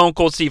of a Stone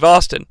Cold Steve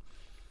Austin.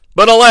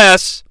 But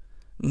alas,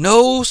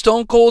 no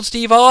Stone Cold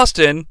Steve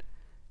Austin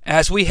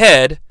as we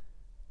head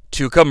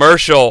to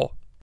commercial.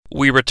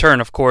 We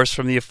return, of course,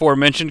 from the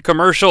aforementioned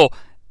commercial,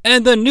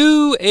 and the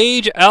New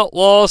Age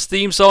Outlaws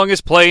theme song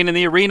is playing in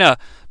the arena,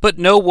 but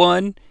no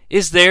one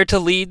is there to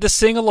lead the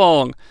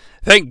sing-along.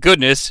 Thank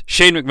goodness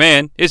Shane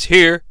McMahon is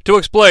here to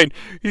explain.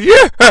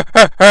 Yeah,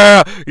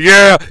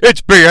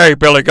 it's B.A.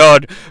 Billy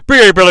Gunn.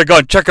 B.A. Billy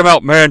Gunn, check him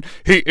out, man.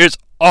 He is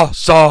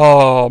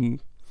awesome.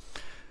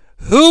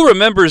 Who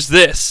remembers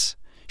this?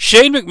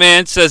 Shane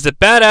McMahon says that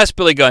Badass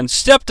Billy Gunn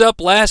stepped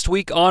up last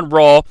week on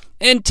Raw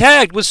and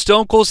tagged with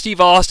Stone Cold Steve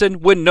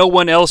Austin when no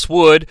one else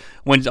would,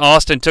 when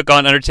Austin took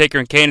on Undertaker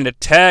and Kane in a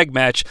tag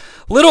match.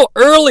 Little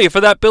early for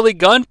that Billy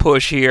Gunn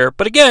push here,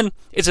 but again,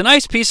 it's a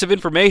nice piece of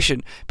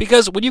information,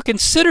 because when you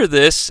consider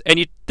this and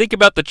you think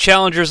about the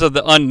challengers of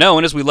the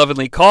unknown, as we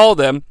lovingly call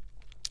them,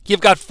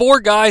 you've got 4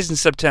 guys in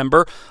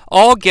September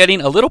all getting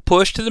a little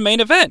push to the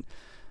main event.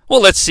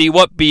 Well, let's see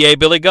what B.A.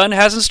 Billy Gunn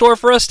has in store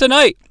for us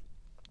tonight.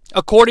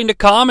 According to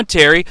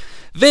commentary,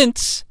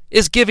 Vince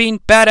is giving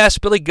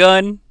Badass Billy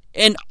Gunn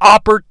an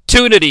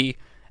opportunity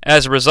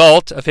as a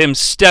result of him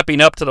stepping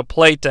up to the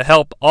plate to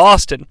help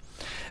Austin.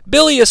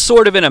 Billy is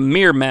sort of in a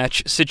mirror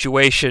match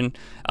situation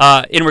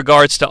in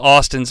regards to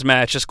Austin's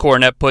match, as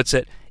Cornette puts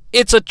it.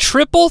 It's a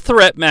triple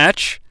threat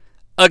match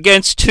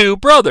against 2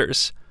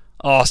 brothers.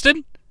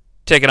 Austin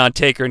taking on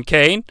Taker and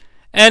Kane,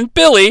 and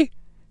Billy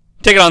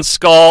taking on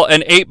Skull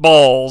and 8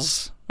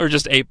 Balls. Or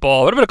just 8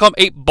 Ball. What am I going to call him?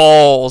 8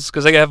 Balls,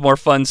 because I have more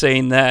fun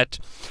saying that.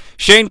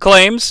 Shane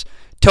claims,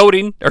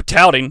 touting the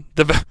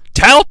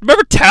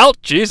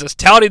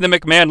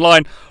McMahon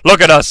line.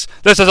 Look at us.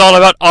 This is all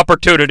about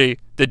opportunity.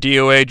 The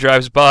DOA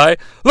drives by.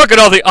 Look at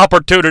all the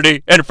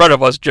opportunity in front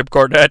of us, Jim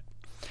Cornette.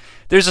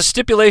 There's a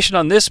stipulation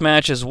on this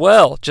match as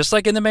well, just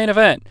like in the main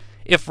event.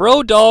 If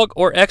Road Dogg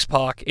or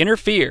X-Pac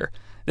interfere,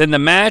 then the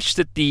match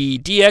that the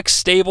DX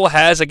stable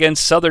has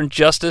against Southern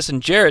Justice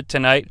and Jarrett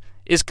tonight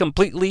is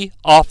completely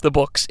off the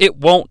books. It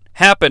won't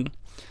happen.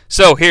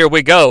 So here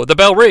we go. The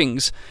bell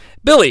rings.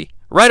 Billy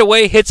right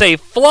away hits a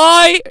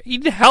flying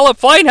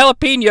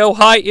jalapeno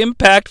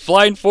high-impact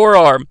flying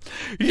forearm.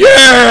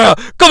 Yeah!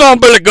 Come on,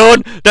 Billy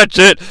Gunn! That's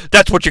it!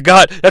 That's what you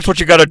got! That's what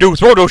you got to do!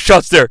 Throw those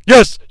shots there!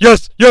 Yes!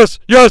 Yes! Yes!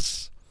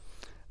 Yes!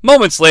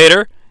 Moments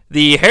later,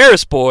 the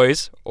Harris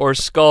Boys, or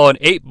Skull and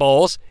 8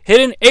 Balls,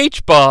 hit an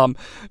H-bomb.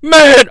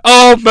 Man,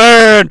 oh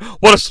man,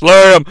 what a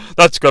slam.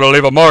 That's going to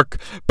leave a mark.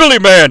 Billy,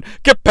 man,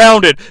 get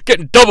pounded,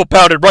 getting double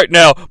pounded right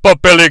now,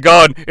 but Billy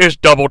Gunn is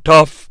double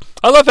tough.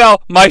 I love how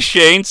my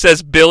Shane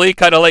says Billy,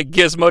 kind of like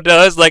Gizmo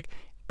does, like,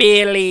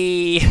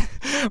 Billy,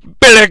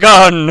 Billy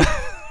Gunn.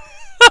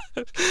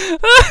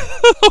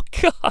 Oh,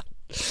 God.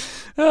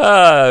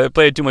 I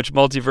played too much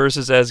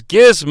multiverses as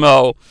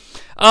Gizmo.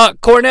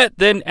 Cornette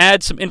then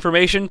adds some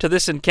information to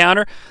this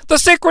encounter. The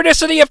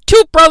synchronicity of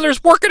 2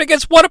 brothers working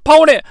against one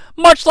opponent,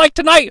 much like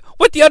tonight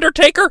with The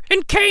Undertaker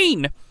and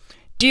Kane.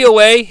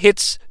 DOA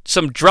hits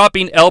some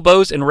dropping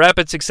elbows in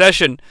rapid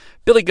succession.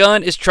 Billy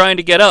Gunn is trying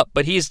to get up,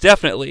 but he's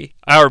definitely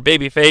our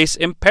babyface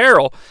in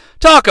peril.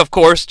 Talk, of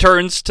course,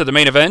 turns to the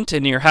main event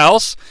in your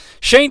house.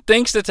 Shane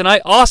thinks that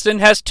tonight Austin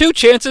has 2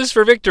 chances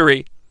for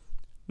victory.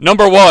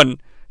 Number 1,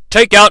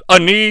 take out a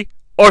knee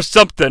or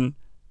something.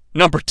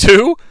 Number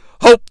 2,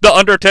 hope The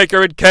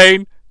Undertaker and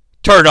Kane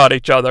turn on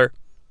each other.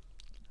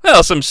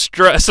 Well, some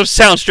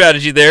sound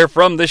strategy there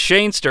from the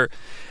Shanester.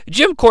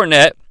 Jim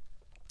Cornette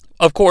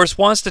of course,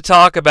 wants to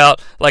talk about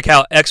like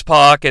how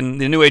X-Pac and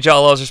the New Age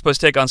Outlaws are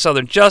supposed to take on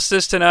Southern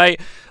Justice tonight.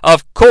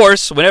 Of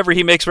course, whenever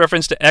he makes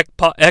reference to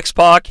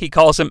X-Pac, he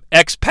calls him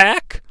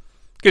X-Pac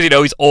because,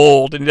 he's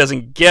old and he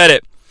doesn't get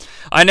it.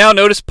 I now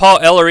notice Paul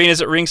Ellering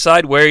is at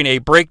ringside wearing a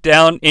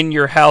Breakdown in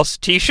Your House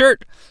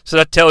t-shirt. So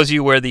that tells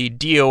you where the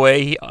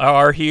DOA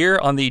are here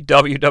on the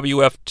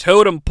WWF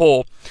totem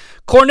pole.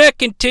 Cornette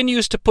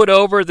continues to put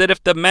over that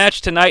if the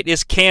match tonight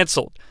is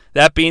canceled,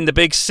 that being the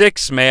Big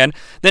Six, man,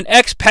 then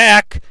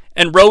X-Pac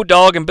and Road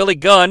Dogg and Billy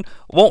Gunn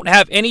won't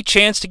have any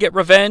chance to get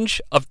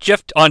revenge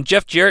on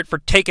Jeff Jarrett for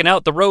taking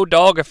out the Road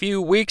Dogg a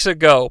few weeks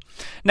ago.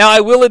 Now, I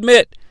will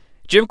admit,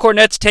 Jim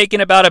Cornette's taken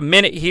about a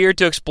minute here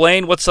to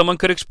explain what someone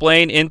could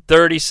explain in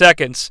 30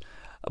 seconds.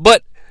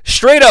 But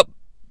straight up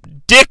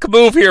dick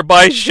move here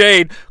by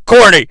Shane.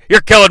 Corny,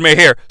 you're killing me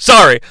here.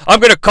 Sorry, I'm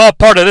going to call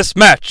part of this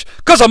match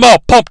because I'm all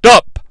pumped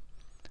up.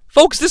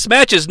 Folks, this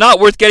match is not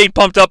worth getting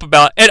pumped up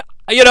about. And,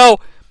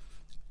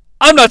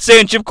 I'm not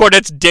saying Jim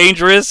Cornette's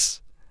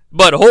dangerous,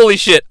 but holy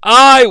shit,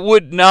 I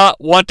would not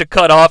want to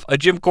cut off a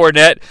Jim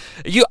Cornette.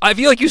 I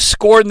feel like you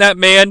scorn that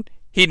man.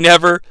 He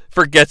never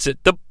forgets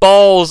it. The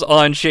balls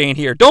on Shane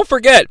here. Don't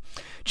forget,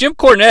 Jim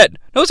Cornette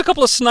knows a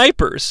couple of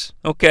snipers,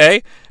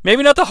 okay?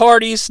 Maybe not the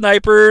Hardee's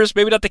snipers,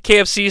 maybe not the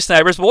KFC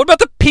snipers, but what about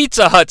the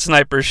Pizza Hut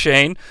snipers,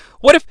 Shane?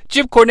 What if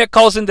Jim Cornette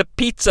calls in the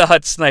Pizza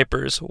Hut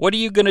snipers? What are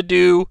you going to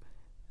do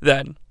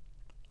then?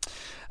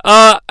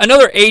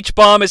 Another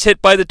H-bomb is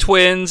hit by the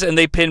Twins, and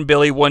they pin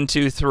Billy 1,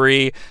 2,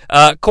 3.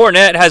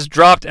 Cornette has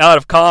dropped out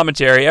of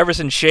commentary ever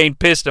since Shane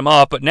pissed him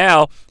off, but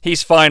now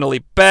he's finally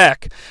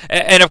back.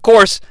 And of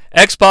course,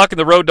 X-Pac and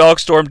the Road Dogg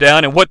storm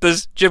down, and what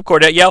does Jim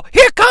Cornette yell?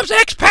 Here comes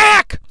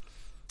X-Pac!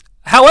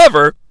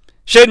 However,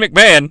 Shane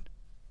McMahon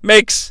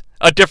makes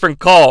a different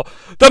call.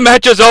 The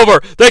match is over!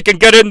 They can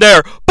get in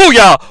there!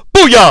 Booyah!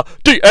 Booyah!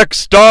 DX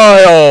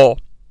style!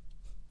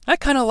 I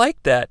kind of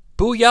like that.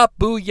 Booyah,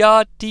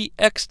 booyah,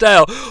 DX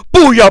style.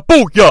 Booyah,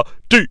 booyah,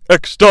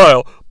 DX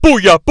style.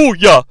 Booyah,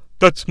 booyah,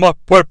 that's my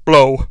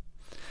pueblo.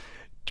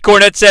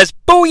 Cornette says,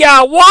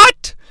 booyah,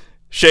 what?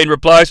 Shane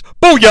replies,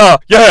 booyah,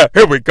 yeah,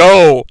 here we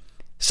go.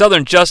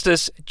 Southern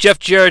Justice, Jeff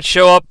Jarrett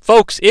show up.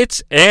 Folks,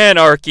 it's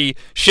anarchy.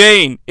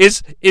 Shane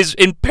is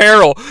in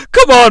peril.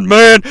 Come on,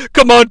 man.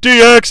 Come on,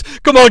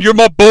 DX. Come on, you're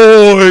my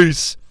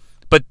boys.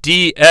 But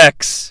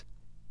DX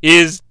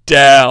is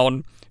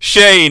down.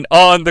 Shane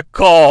on the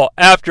call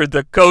after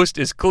the coast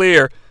is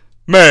clear.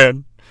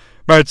 Man,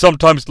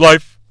 sometimes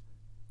life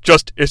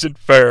just isn't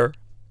fair.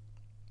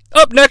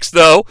 Up next,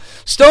 though,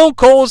 Stone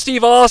Cold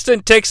Steve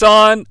Austin takes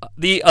on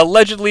the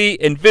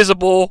allegedly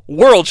invisible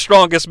world's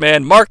strongest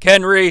man, Mark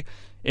Henry,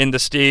 in the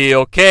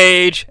steel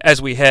cage as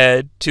we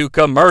head to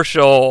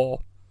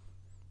commercial.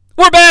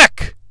 We're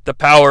back! The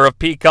power of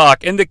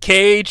Peacock in the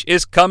cage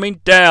is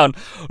coming down.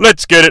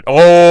 Let's get it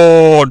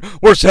on.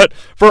 We're set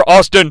for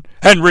Austin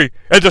Henry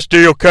and the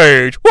steel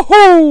cage.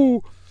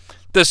 Woohoo!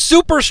 The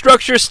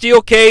superstructure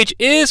steel cage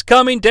is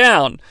coming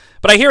down,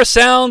 but I hear a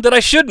sound that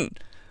I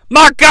shouldn't.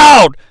 My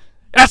God!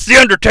 That's the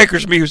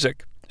Undertaker's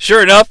music.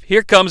 Sure enough,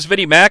 here comes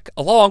Vinnie Mac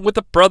along with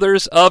the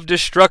Brothers of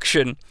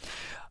Destruction.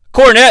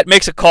 Cornette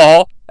makes a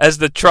call as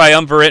the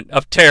triumvirate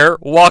of terror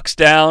walks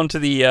down to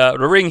the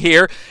ring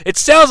here. It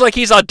sounds like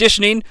he's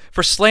auditioning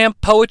for Slam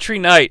Poetry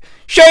Night.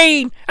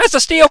 Shane, as the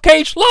steel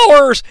cage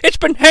lowers, it's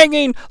been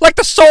hanging like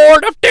the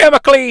sword of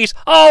Damocles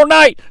all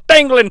night,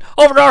 dangling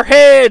over our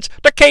heads.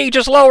 The cage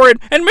is lowering,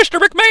 and Mr.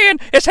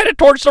 McMahon is headed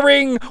towards the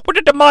ring with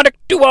the demonic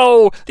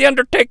duo, The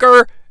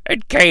Undertaker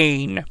and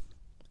Kane.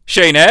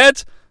 Shane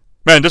adds,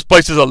 man, this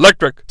place is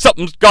electric.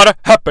 Something's gotta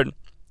happen.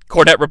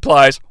 Cornette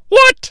replies,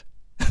 what?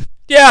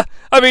 Yeah,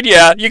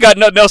 you got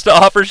nothing else to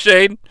offer,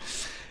 Shane.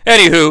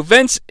 Anywho,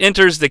 Vince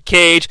enters the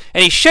cage,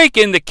 and he's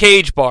shaking the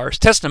cage bars,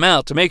 testing them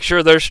out to make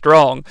sure they're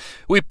strong.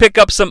 We pick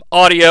up some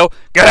audio.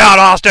 Get out,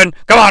 Austin!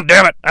 Come on,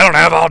 damn it! I don't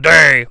have all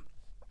day!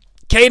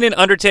 Kane and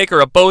Undertaker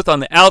are both on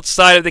the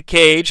outside of the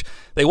cage.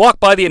 They walk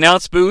by the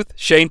announce booth.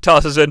 Shane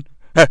tosses in,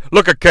 hey,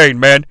 look at Kane,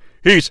 man.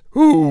 He's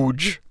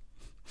huge.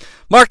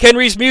 Mark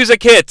Henry's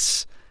music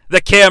hits. The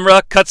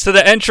camera cuts to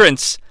the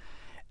entrance.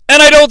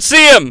 And I don't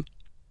see him!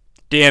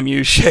 Damn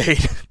you, Shane.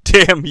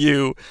 Damn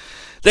you.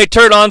 They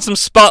turn on some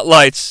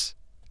spotlights.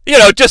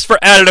 Just for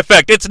added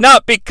effect. It's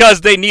not because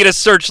they need a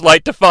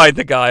searchlight to find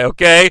the guy,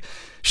 okay?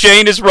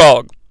 Shane is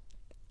wrong.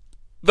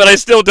 But I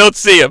still don't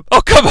see him. Oh,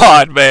 come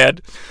on, man.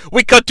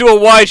 We cut to a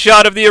wide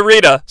shot of the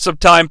arena. Some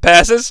time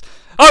passes.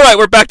 Alright,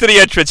 we're back to the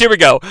entrance. Here we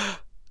go.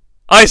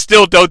 I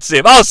still don't see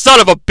him. Oh, son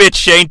of a bitch,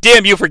 Shane.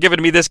 Damn you for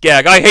giving me this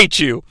gag. I hate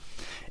you.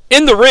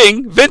 In the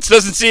ring, Vince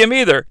doesn't see him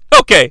either.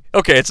 Okay,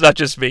 it's not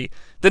just me.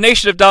 The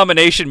Nation of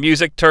Domination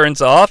music turns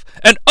off,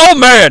 and oh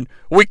man,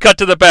 we cut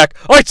to the back.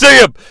 I see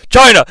him!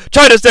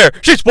 China's there!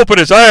 She's whooping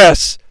his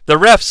ass! The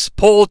refs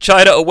pull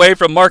China away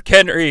from Mark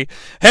Henry.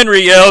 Henry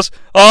yells,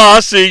 oh,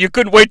 I see, you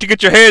couldn't wait to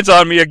get your hands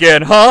on me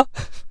again, huh?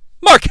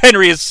 Mark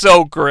Henry is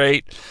so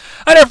great.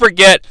 I never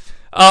forget,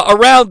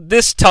 around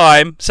this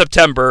time,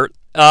 September,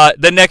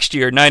 the next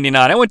year,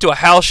 99, I went to a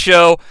house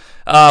show.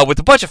 with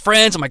a bunch of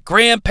friends and my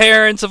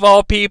grandparents of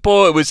all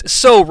people. It was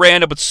so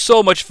random, but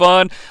so much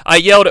fun. I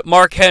yelled at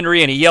Mark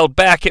Henry, and he yelled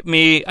back at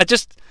me.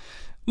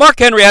 Mark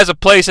Henry has a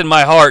place in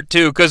my heart,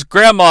 too, because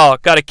Grandma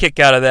got a kick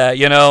out of that,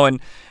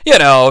 and,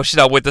 she's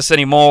not with us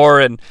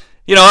anymore, and,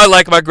 I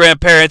like my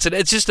grandparents, and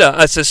it's just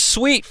it's a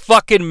sweet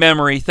fucking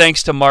memory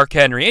thanks to Mark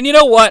Henry. And you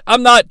know what?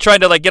 I'm not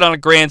trying to, get on a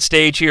grand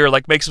stage here,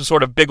 make some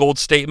sort of big old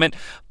statement,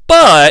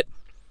 but,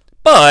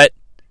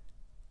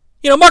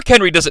 Mark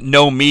Henry doesn't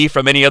know me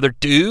from any other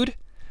dude,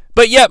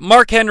 but yet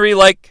Mark Henry,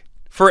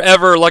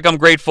 forever, I'm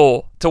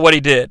grateful to what he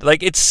did.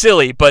 It's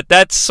silly, but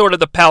that's sort of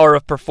the power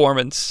of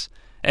performance.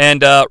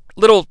 And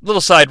little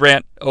side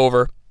rant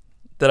over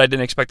that I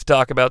didn't expect to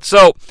talk about.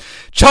 So,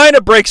 China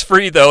breaks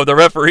free, though, the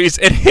referees,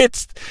 and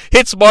hits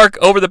Mark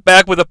over the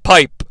back with a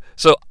pipe.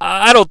 So,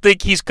 I don't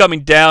think he's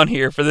coming down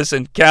here for this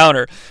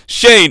encounter.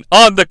 Shane,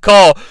 on the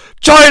call.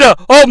 China,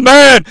 oh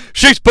man,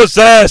 she's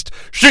possessed.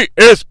 She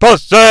is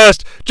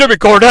possessed. Jimmy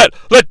Cornette,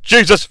 let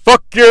Jesus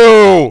fuck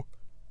you.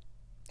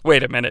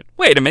 Wait a minute.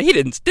 He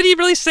did he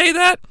really say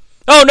that?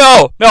 Oh,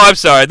 no, I'm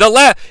sorry.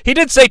 He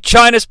did say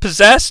China's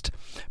possessed.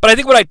 But I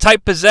think when I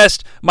typed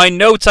possessed, my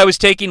notes I was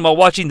taking while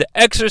watching The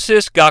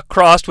Exorcist got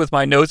crossed with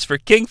my notes for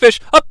KINgFISH.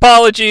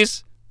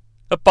 Apologies.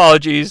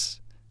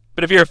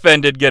 But if you're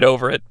offended, get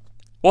over it.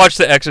 Watch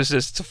The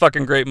Exorcist. It's a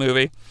fucking great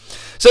movie.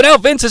 So now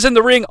Vince is in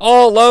the ring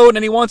all alone,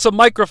 and he wants a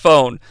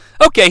microphone.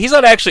 Okay, he's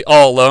not actually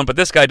all alone, but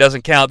this guy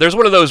doesn't count. There's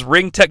one of those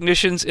ring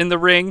technicians in the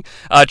ring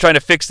trying to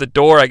fix the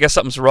door. I guess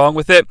something's wrong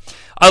with it.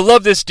 I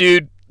love this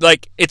dude.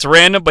 It's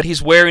random, but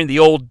he's wearing the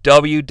old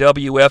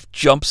WWF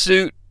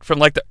jumpsuit from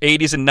the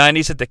 80s and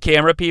 90s that the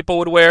camera people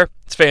would wear.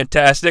 It's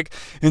fantastic.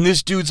 And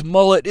this dude's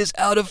mullet is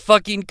out of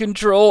fucking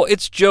control.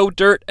 It's Joe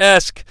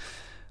Dirt-esque.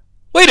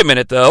 Wait a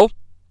minute, though.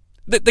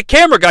 The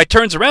camera guy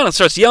turns around and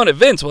starts yelling at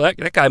Vince. Well,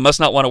 that guy must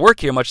not want to work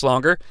here much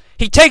longer.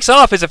 He takes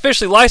off his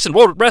officially licensed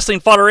World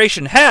Wrestling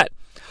Federation hat.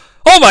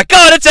 Oh my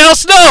God, it's Al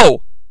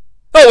Snow!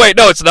 Oh wait,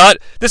 no it's not.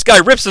 This guy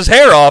rips his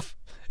hair off.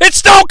 It's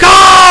Stone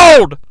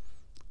Cold!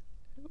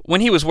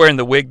 When he was wearing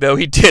the wig, though,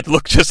 he did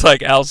look just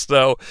like Al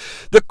Snow.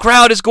 The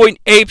crowd is going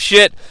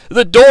apeshit.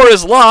 The door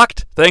is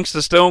locked, thanks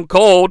to Stone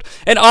Cold,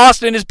 and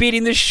Austin is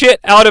beating the shit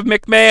out of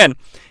McMahon.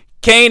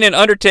 Kane and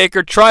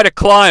Undertaker try to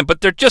climb,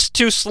 but they're just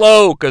too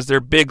slow because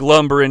they're big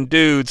lumbering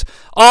dudes.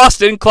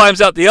 Austin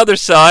climbs out the other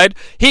side.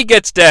 He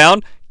gets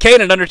down. Kane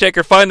and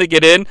Undertaker finally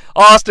get in.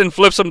 Austin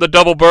flips him the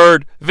double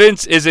bird.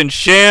 Vince is in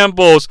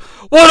shambles.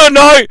 What a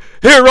night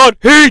here on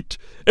HeAT!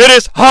 It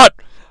is hot,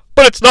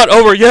 but it's not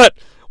over yet.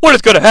 What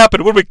is going to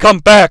happen when we come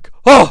back?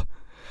 Oh,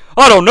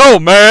 I don't know,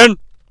 man.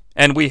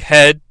 And we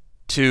head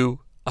to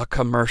a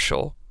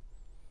commercial.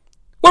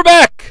 We're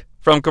back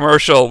from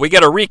commercial. We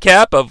get a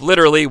recap of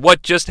literally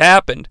what just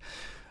happened.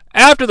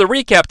 After the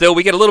recap, though,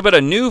 we get a little bit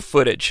of new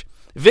footage.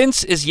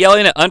 Vince is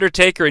yelling at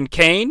Undertaker and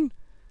Kane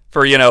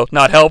for,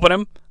 not helping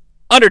him.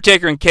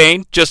 Undertaker and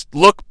Kane just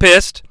look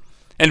pissed.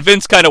 And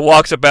Vince kind of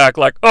walks it back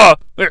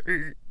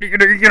you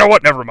know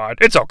what? Never mind.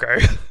 It's okay.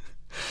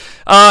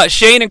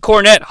 Shane and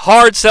Cornette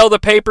hard sell the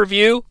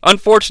pay-per-view.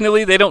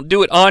 Unfortunately, they don't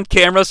do it on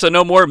camera, so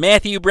no more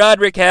Matthew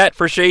Broderick hat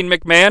for Shane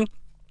McMahon.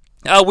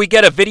 We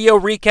get a video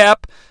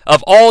recap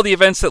of all the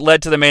events that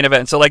led to the main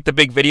event. So the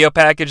big video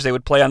package they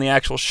would play on the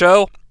actual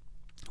show.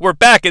 We're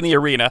back in the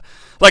arena.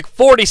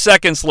 40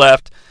 seconds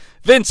left.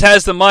 Vince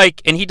has the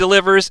mic, and he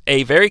delivers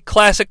a very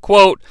classic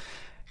quote.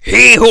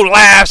 He who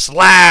laughs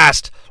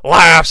last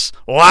laughs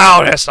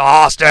loudest,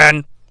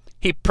 Austin.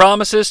 He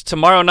promises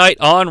tomorrow night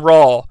on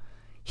Raw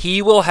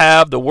he will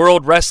have the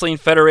World Wrestling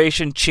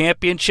Federation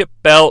Championship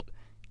belt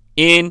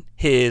in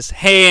his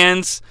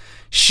hands.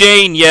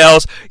 Shane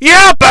yells,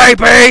 yeah,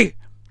 baby!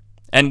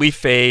 And we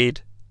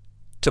fade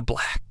to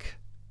black.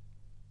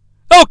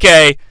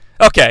 Okay.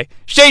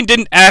 Shane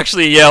didn't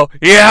actually yell,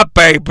 yeah,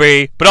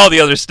 baby, but all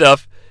the other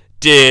stuff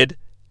did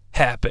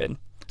happen.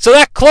 So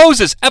that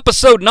closes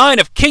episode 9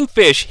 of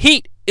KINgFISH.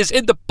 HeAT is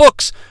in the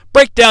books.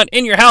 Breakdown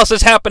in your house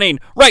is happening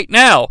right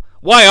now.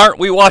 Why aren't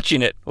we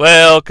watching it?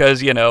 Well,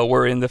 because,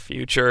 we're in the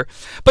future.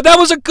 But that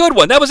was a good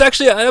one. That was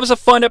a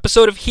fun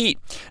episode of HeAT.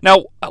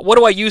 Now, what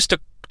do I use to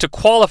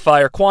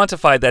qualify or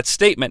quantify that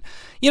statement?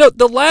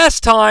 The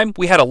last time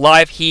we had a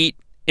live HeAT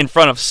in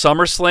front of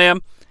SummerSlam,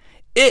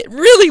 it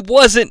really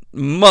wasn't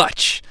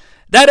much.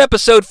 That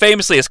episode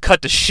famously is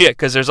cut to shit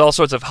because there's all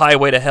sorts of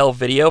Highway to Hell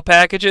video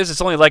packages.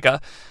 It's only a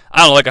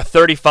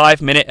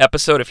 35-minute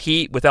episode of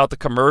HeAT without the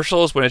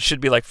commercials when it should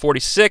be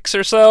 46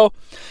 or so.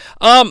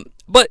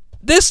 But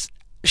this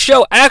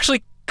show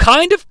actually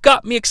kind of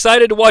got me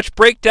excited to watch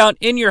Breakdown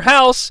in Your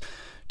House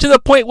to the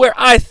point where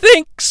I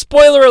think,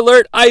 spoiler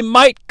alert, I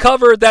might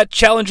cover that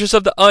Challengers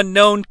of the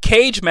Unknown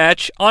cage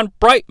match on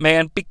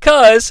Brightman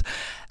because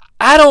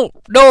I don't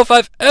know if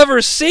I've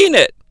ever seen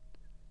it.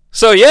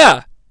 So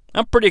yeah,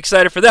 I'm pretty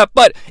excited for that.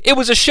 But it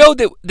was a show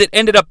that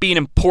ended up being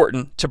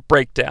important to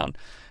Breakdown.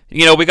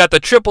 We got the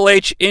Triple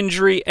H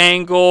injury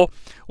angle.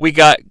 We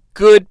got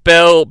good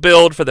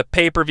build for the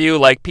pay-per-view.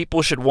 Like,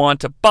 people should want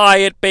to buy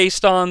it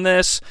based on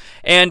this.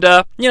 And,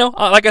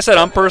 like I said,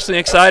 I'm personally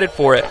excited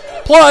for it.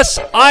 Plus,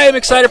 I am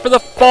excited for the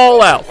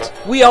fallout.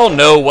 We all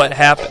know what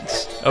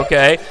happens,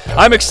 okay?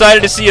 I'm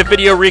excited to see a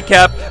video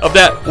recap of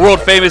that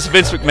world-famous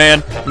Vince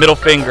McMahon middle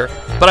finger.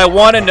 But I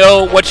want to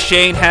know what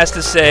Shane has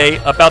to say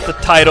about the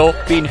title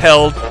being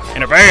held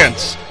in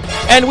abeyance.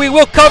 And we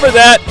will cover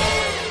that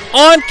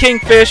on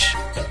KINgFISH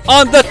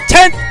on the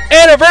 10th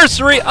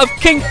anniversary of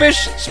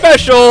KINgFISH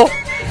Special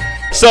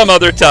some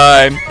other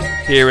time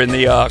here in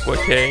the Aqua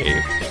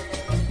Cave.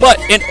 But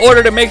in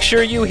order to make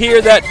sure you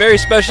hear that very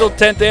special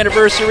 10th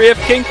anniversary of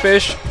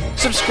KINgFISH,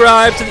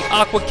 subscribe to the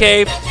Aqua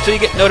Cave so you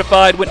get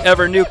notified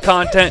whenever new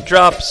content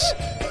drops.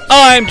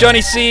 I'm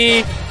Jonnie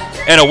Sea,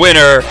 and a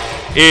winner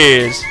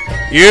is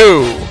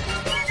you.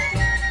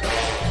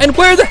 And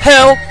where the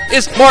hell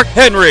is Mark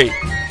Henry?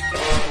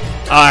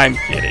 I'm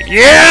kidding.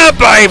 Yeah,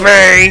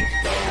 baby!